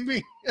 ping, ping, ping,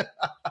 ping.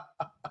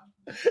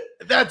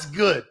 That's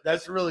good.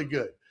 That's really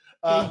good.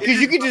 Because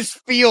you could just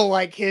feel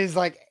like his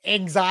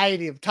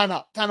anxiety of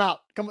timeout, come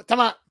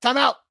on,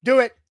 timeout, do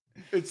it.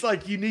 It's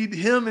like you need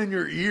him in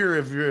your ear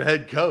if you're a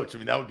head coach. I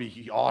mean, that would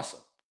be awesome.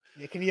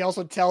 Yeah, can he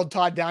also tell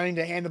Todd Downing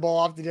to hand the ball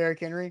off to Derrick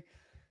Henry?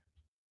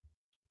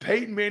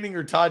 Peyton Manning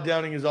or Todd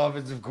Downing is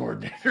offensive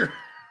coordinator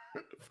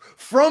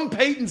from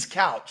Peyton's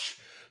couch.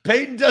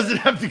 Peyton doesn't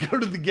have to go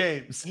to the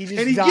games. He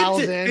just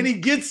dials in. And he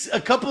gets a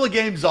couple of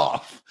games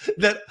off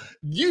that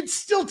you'd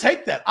still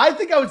take that. I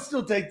think I would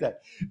still take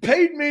that.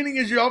 Peyton Manning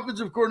is your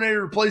offensive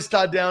coordinator to replace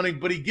Todd Downing,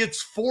 but he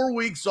gets 4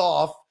 weeks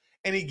off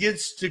and he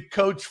gets to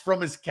coach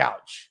from his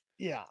couch.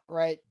 Yeah,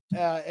 right.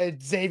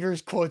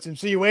 Xavier's quotes him.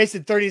 So you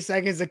wasted 30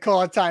 seconds to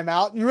call a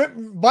timeout.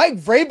 Mike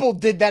Vrabel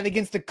did that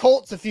against the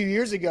Colts a few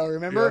years ago,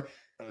 remember?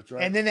 Yeah, that's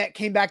right. And then that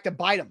came back to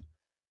bite him.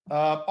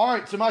 All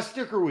right, so my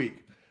sticker week.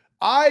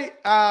 I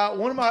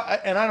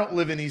don't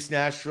live in East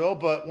Nashville,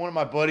 but one of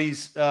my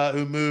buddies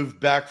who moved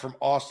back from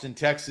Austin,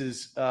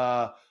 Texas,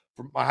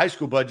 from my high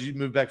school buddy,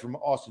 moved back from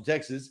Austin,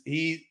 Texas.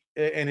 He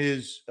and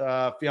his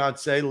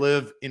fiance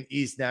live in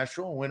East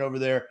Nashville and went over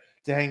there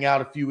to hang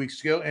out a few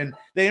weeks ago. And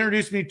they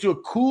introduced me to a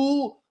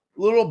cool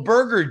little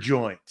burger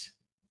joint.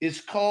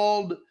 It's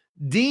called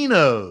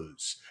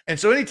Dino's. And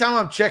so anytime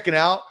I'm checking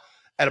out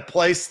at a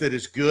place that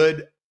is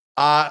good,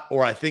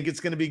 or I think it's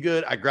going to be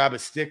good, I grab a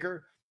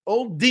sticker.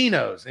 Old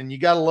Dino's, and you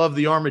got to love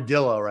the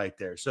armadillo right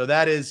there. So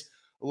that is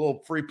a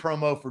little free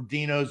promo for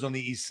Dino's on the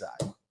east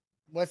side.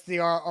 What's the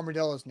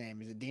armadillo's name?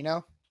 Is it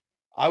Dino?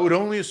 I would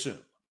only assume.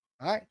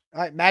 All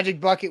right. Magic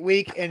Bucket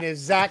week and is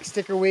Zach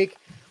sticker week,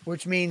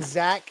 which means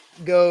Zach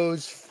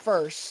goes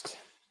first.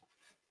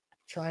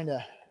 All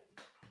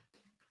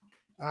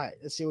right,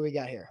 let's see what we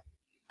got here.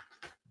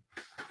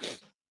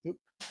 Oop.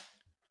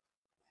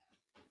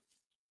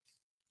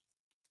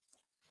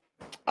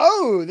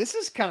 Oh, this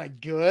is kind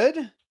of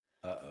good.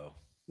 Uh-oh.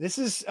 This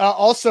is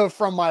also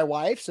from my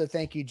wife, so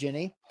thank you,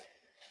 Jenny.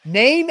 I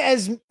need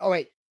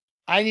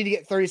to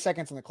get 30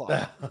 seconds on the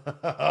clock.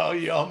 Oh,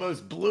 you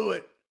almost blew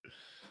it.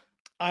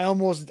 I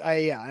almost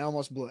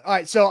blew it. All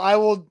right, so I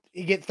will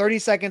get 30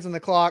 seconds on the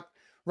clock,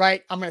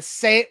 right? I'm going to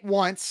say it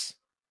once,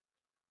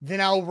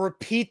 then I'll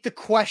repeat the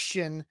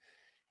question,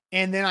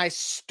 and then I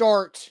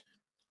start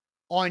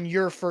on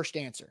your first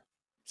answer.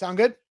 Sound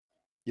good?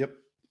 Yep.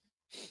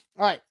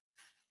 All right.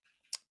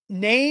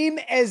 Name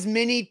as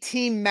many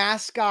team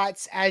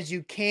mascots as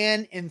you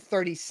can in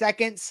 30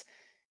 seconds.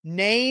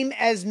 Name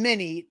as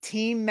many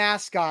team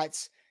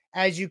mascots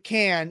as you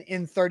can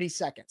in 30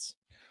 seconds.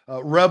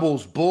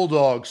 Rebels,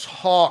 Bulldogs,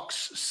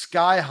 Hawks,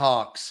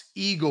 Skyhawks,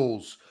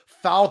 Eagles,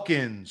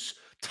 Falcons,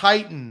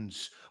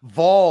 Titans,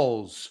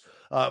 Vols,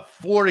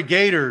 Florida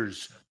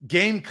Gators,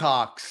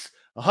 Gamecocks,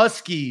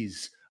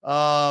 Huskies,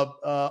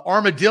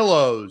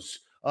 Armadillos,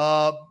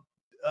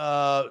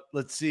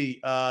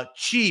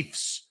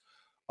 Chiefs,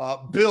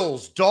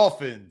 Bills,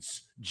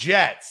 Dolphins,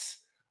 Jets,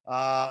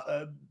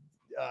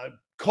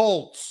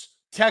 Colts,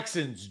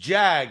 Texans,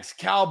 Jags,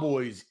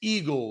 Cowboys,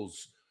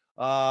 Eagles,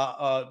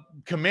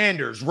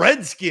 Commanders,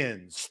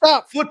 Redskins.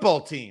 Stop.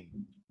 Football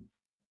team.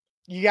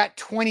 You got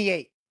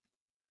 28.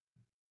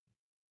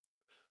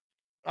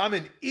 I'm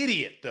an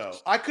idiot, though.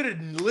 I could have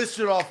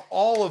listed off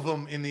all of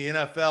them in the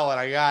NFL,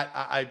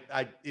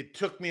 and it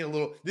took me a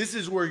little. This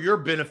is where you're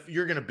going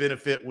to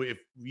benefit if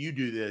you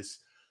do this.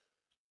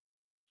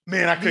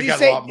 Man, I could have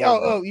got a lot more.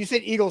 Oh, you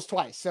said Eagles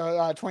twice,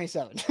 so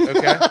 27.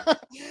 Okay,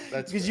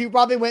 that's because you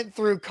probably went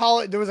through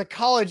college. There was a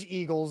college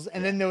Eagles,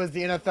 and then there was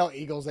the NFL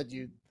Eagles that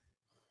you.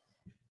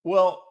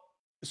 Well,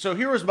 so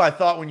here was my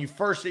thought when you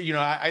first,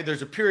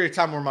 there's a period of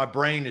time where my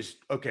brain is,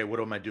 okay,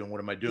 what am I doing? What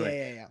am I doing?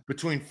 Yeah.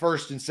 Between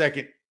first and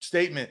second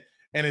statement.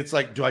 And it's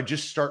like, do I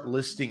just start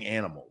listing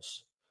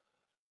animals?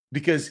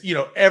 Because,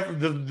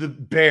 the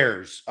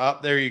bears,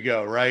 there you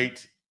go,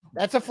 right?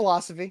 That's a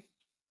philosophy.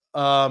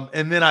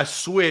 And then I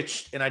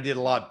switched and I did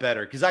a lot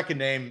better because I can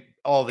name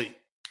all the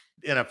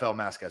NFL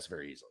mascots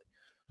very easily.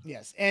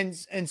 Yes. And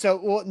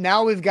so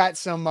now we've got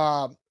some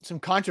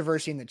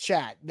controversy in the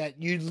chat that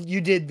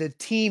you did the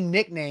team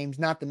nicknames,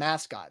 not the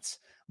mascots.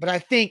 But I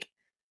think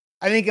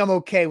I'm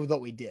okay with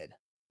what we did.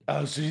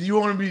 Oh, so you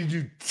wanted me to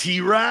do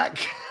T-Rack?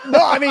 No,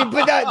 I mean,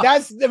 but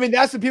that's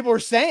what people were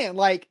saying.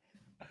 Like,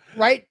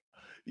 right?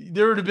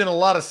 There would have been a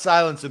lot of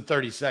silence in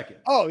 30 seconds.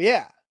 Oh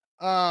yeah.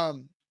 I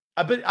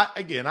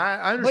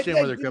understand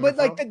where they're coming from. But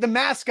like the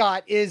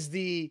mascot is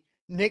the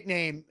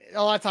nickname.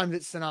 A lot of times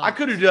it's synonymous. I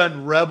could have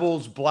done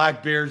Rebels,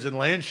 Black Bears, and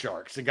Land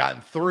Sharks and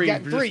gotten three.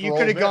 You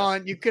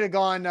could have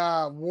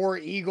gone War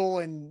Eagle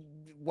and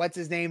what's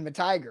his name, the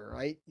Tiger,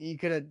 right? You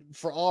could have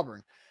for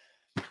Auburn.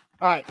 All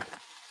right.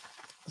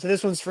 So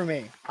this one's for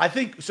me. I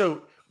think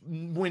so.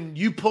 When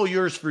you pull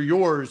yours for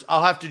yours,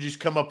 I'll have to just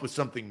come up with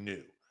something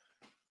new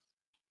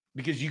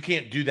because you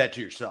can't do that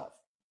to yourself.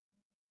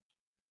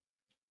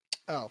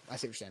 Oh, I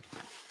see what you're saying.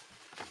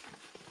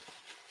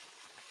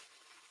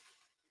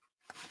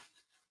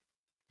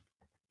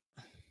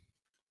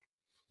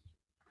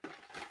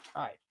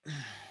 All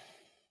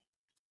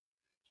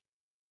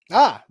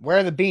right.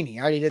 Wear the beanie.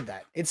 I already did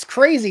that. It's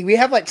crazy. We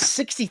have like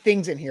 60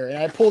 things in here, and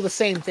I pull the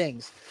same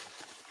things.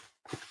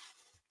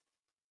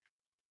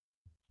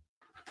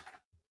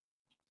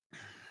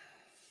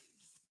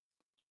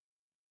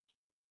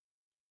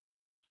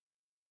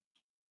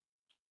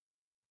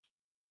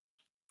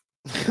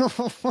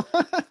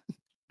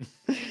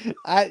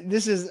 I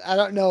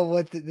don't know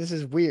what this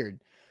is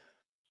weird.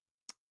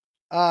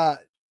 The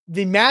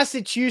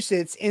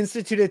Massachusetts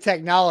Institute of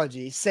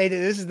Technology say that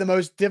this is the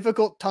most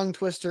difficult tongue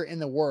twister in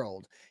the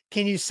world.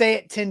 Can you say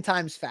it 10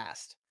 times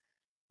fast?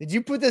 Did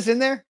you put this in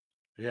there?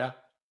 Yeah.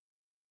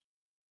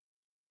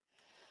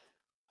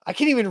 I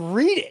can't even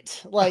read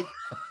it. Like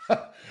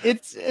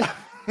it's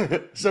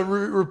so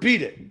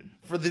repeat it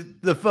for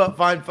the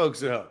fine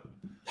folks at home.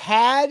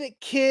 Pad,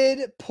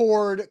 kid,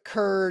 poured,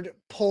 curd,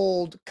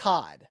 pulled,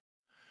 cod.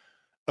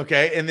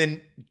 Okay, and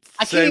then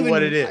say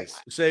what it is.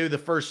 Say the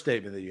first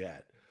statement that you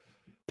had.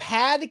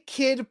 Pad,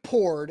 kid,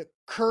 poured,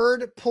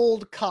 curd,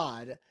 pulled,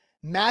 cod.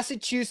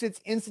 Massachusetts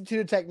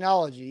Institute of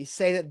Technology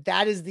say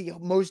that is the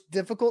most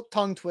difficult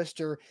tongue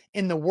twister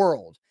in the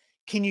world.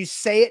 Can you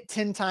say it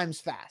 10 times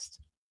fast?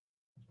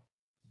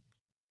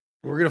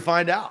 We're going to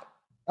find out.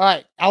 All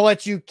right, I'll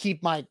let you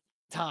keep my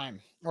time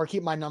or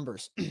keep my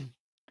numbers.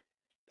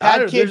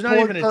 Pad kid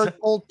poured curd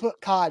pulled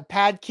cod.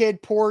 Pad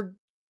kid poured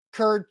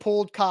curd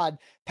pulled cod.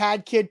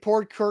 Pad kid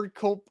poured curd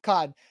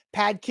cod.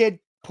 Pad kid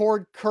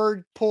poured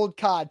curd pulled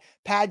cod.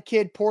 Pad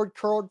kid poured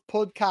curd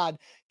pulled cod.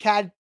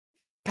 Pad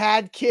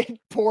kid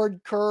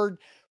poured curd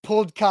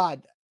pulled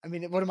cod. I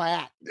mean, what am I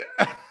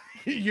at?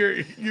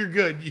 You're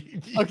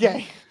good.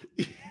 Okay.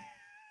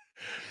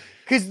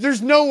 Because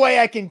there's no way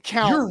I can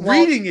count. You're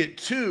reading it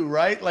too,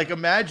 right? Like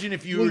imagine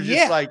if you were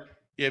just like,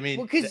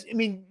 because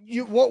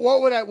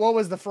what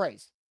was the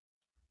phrase?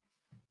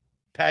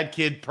 Pad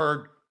kid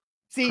poured.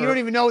 See, you don't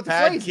even know what the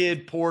phrase is. Pad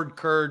kid poured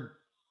curd.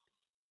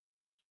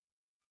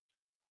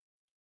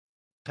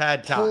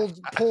 Pad thai.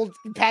 Pulled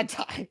pad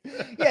thai.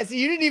 Yeah, so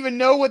you didn't even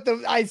know what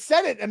I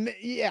said it. And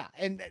yeah,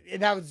 and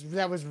that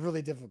was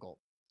really difficult.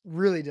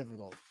 Really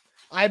difficult.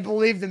 I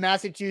believe the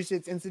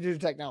Massachusetts Institute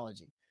of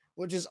Technology,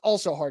 which is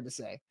also hard to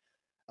say.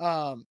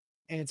 In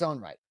its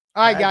own right.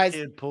 All right, guys.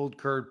 Kid, pulled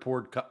curd,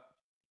 poured cod.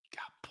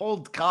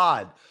 Pulled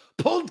cod.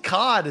 Pulled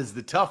cod is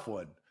the tough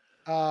one.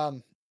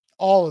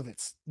 All of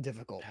it's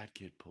difficult. Pad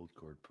kid, pulled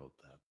cord, pulled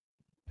that.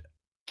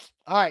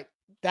 All right.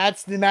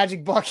 That's the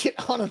magic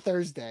bucket on a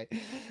Thursday.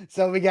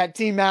 So we got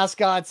team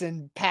mascots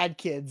and pad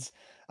kids.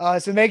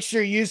 So make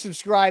sure you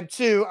subscribe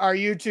to our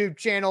YouTube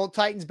channel.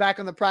 Titans back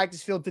on the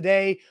practice field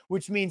today,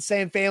 which means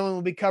Sam Phelan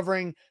will be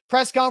covering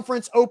press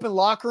conference, open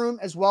locker room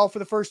as well for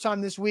the first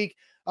time this week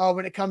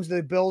when it comes to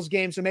the Bills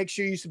game. So make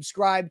sure you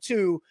subscribe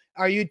to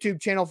our YouTube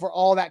channel for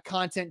all that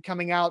content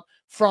coming out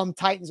from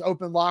Titans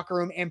open locker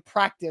room and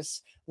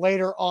practice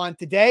later on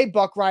today.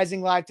 Buck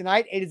Rising live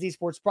tonight, A to Z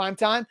Sports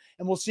Primetime.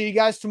 And we'll see you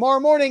guys tomorrow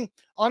morning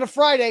on a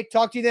Friday.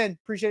 Talk to you then.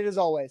 Appreciate it as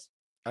always.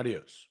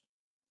 Adios.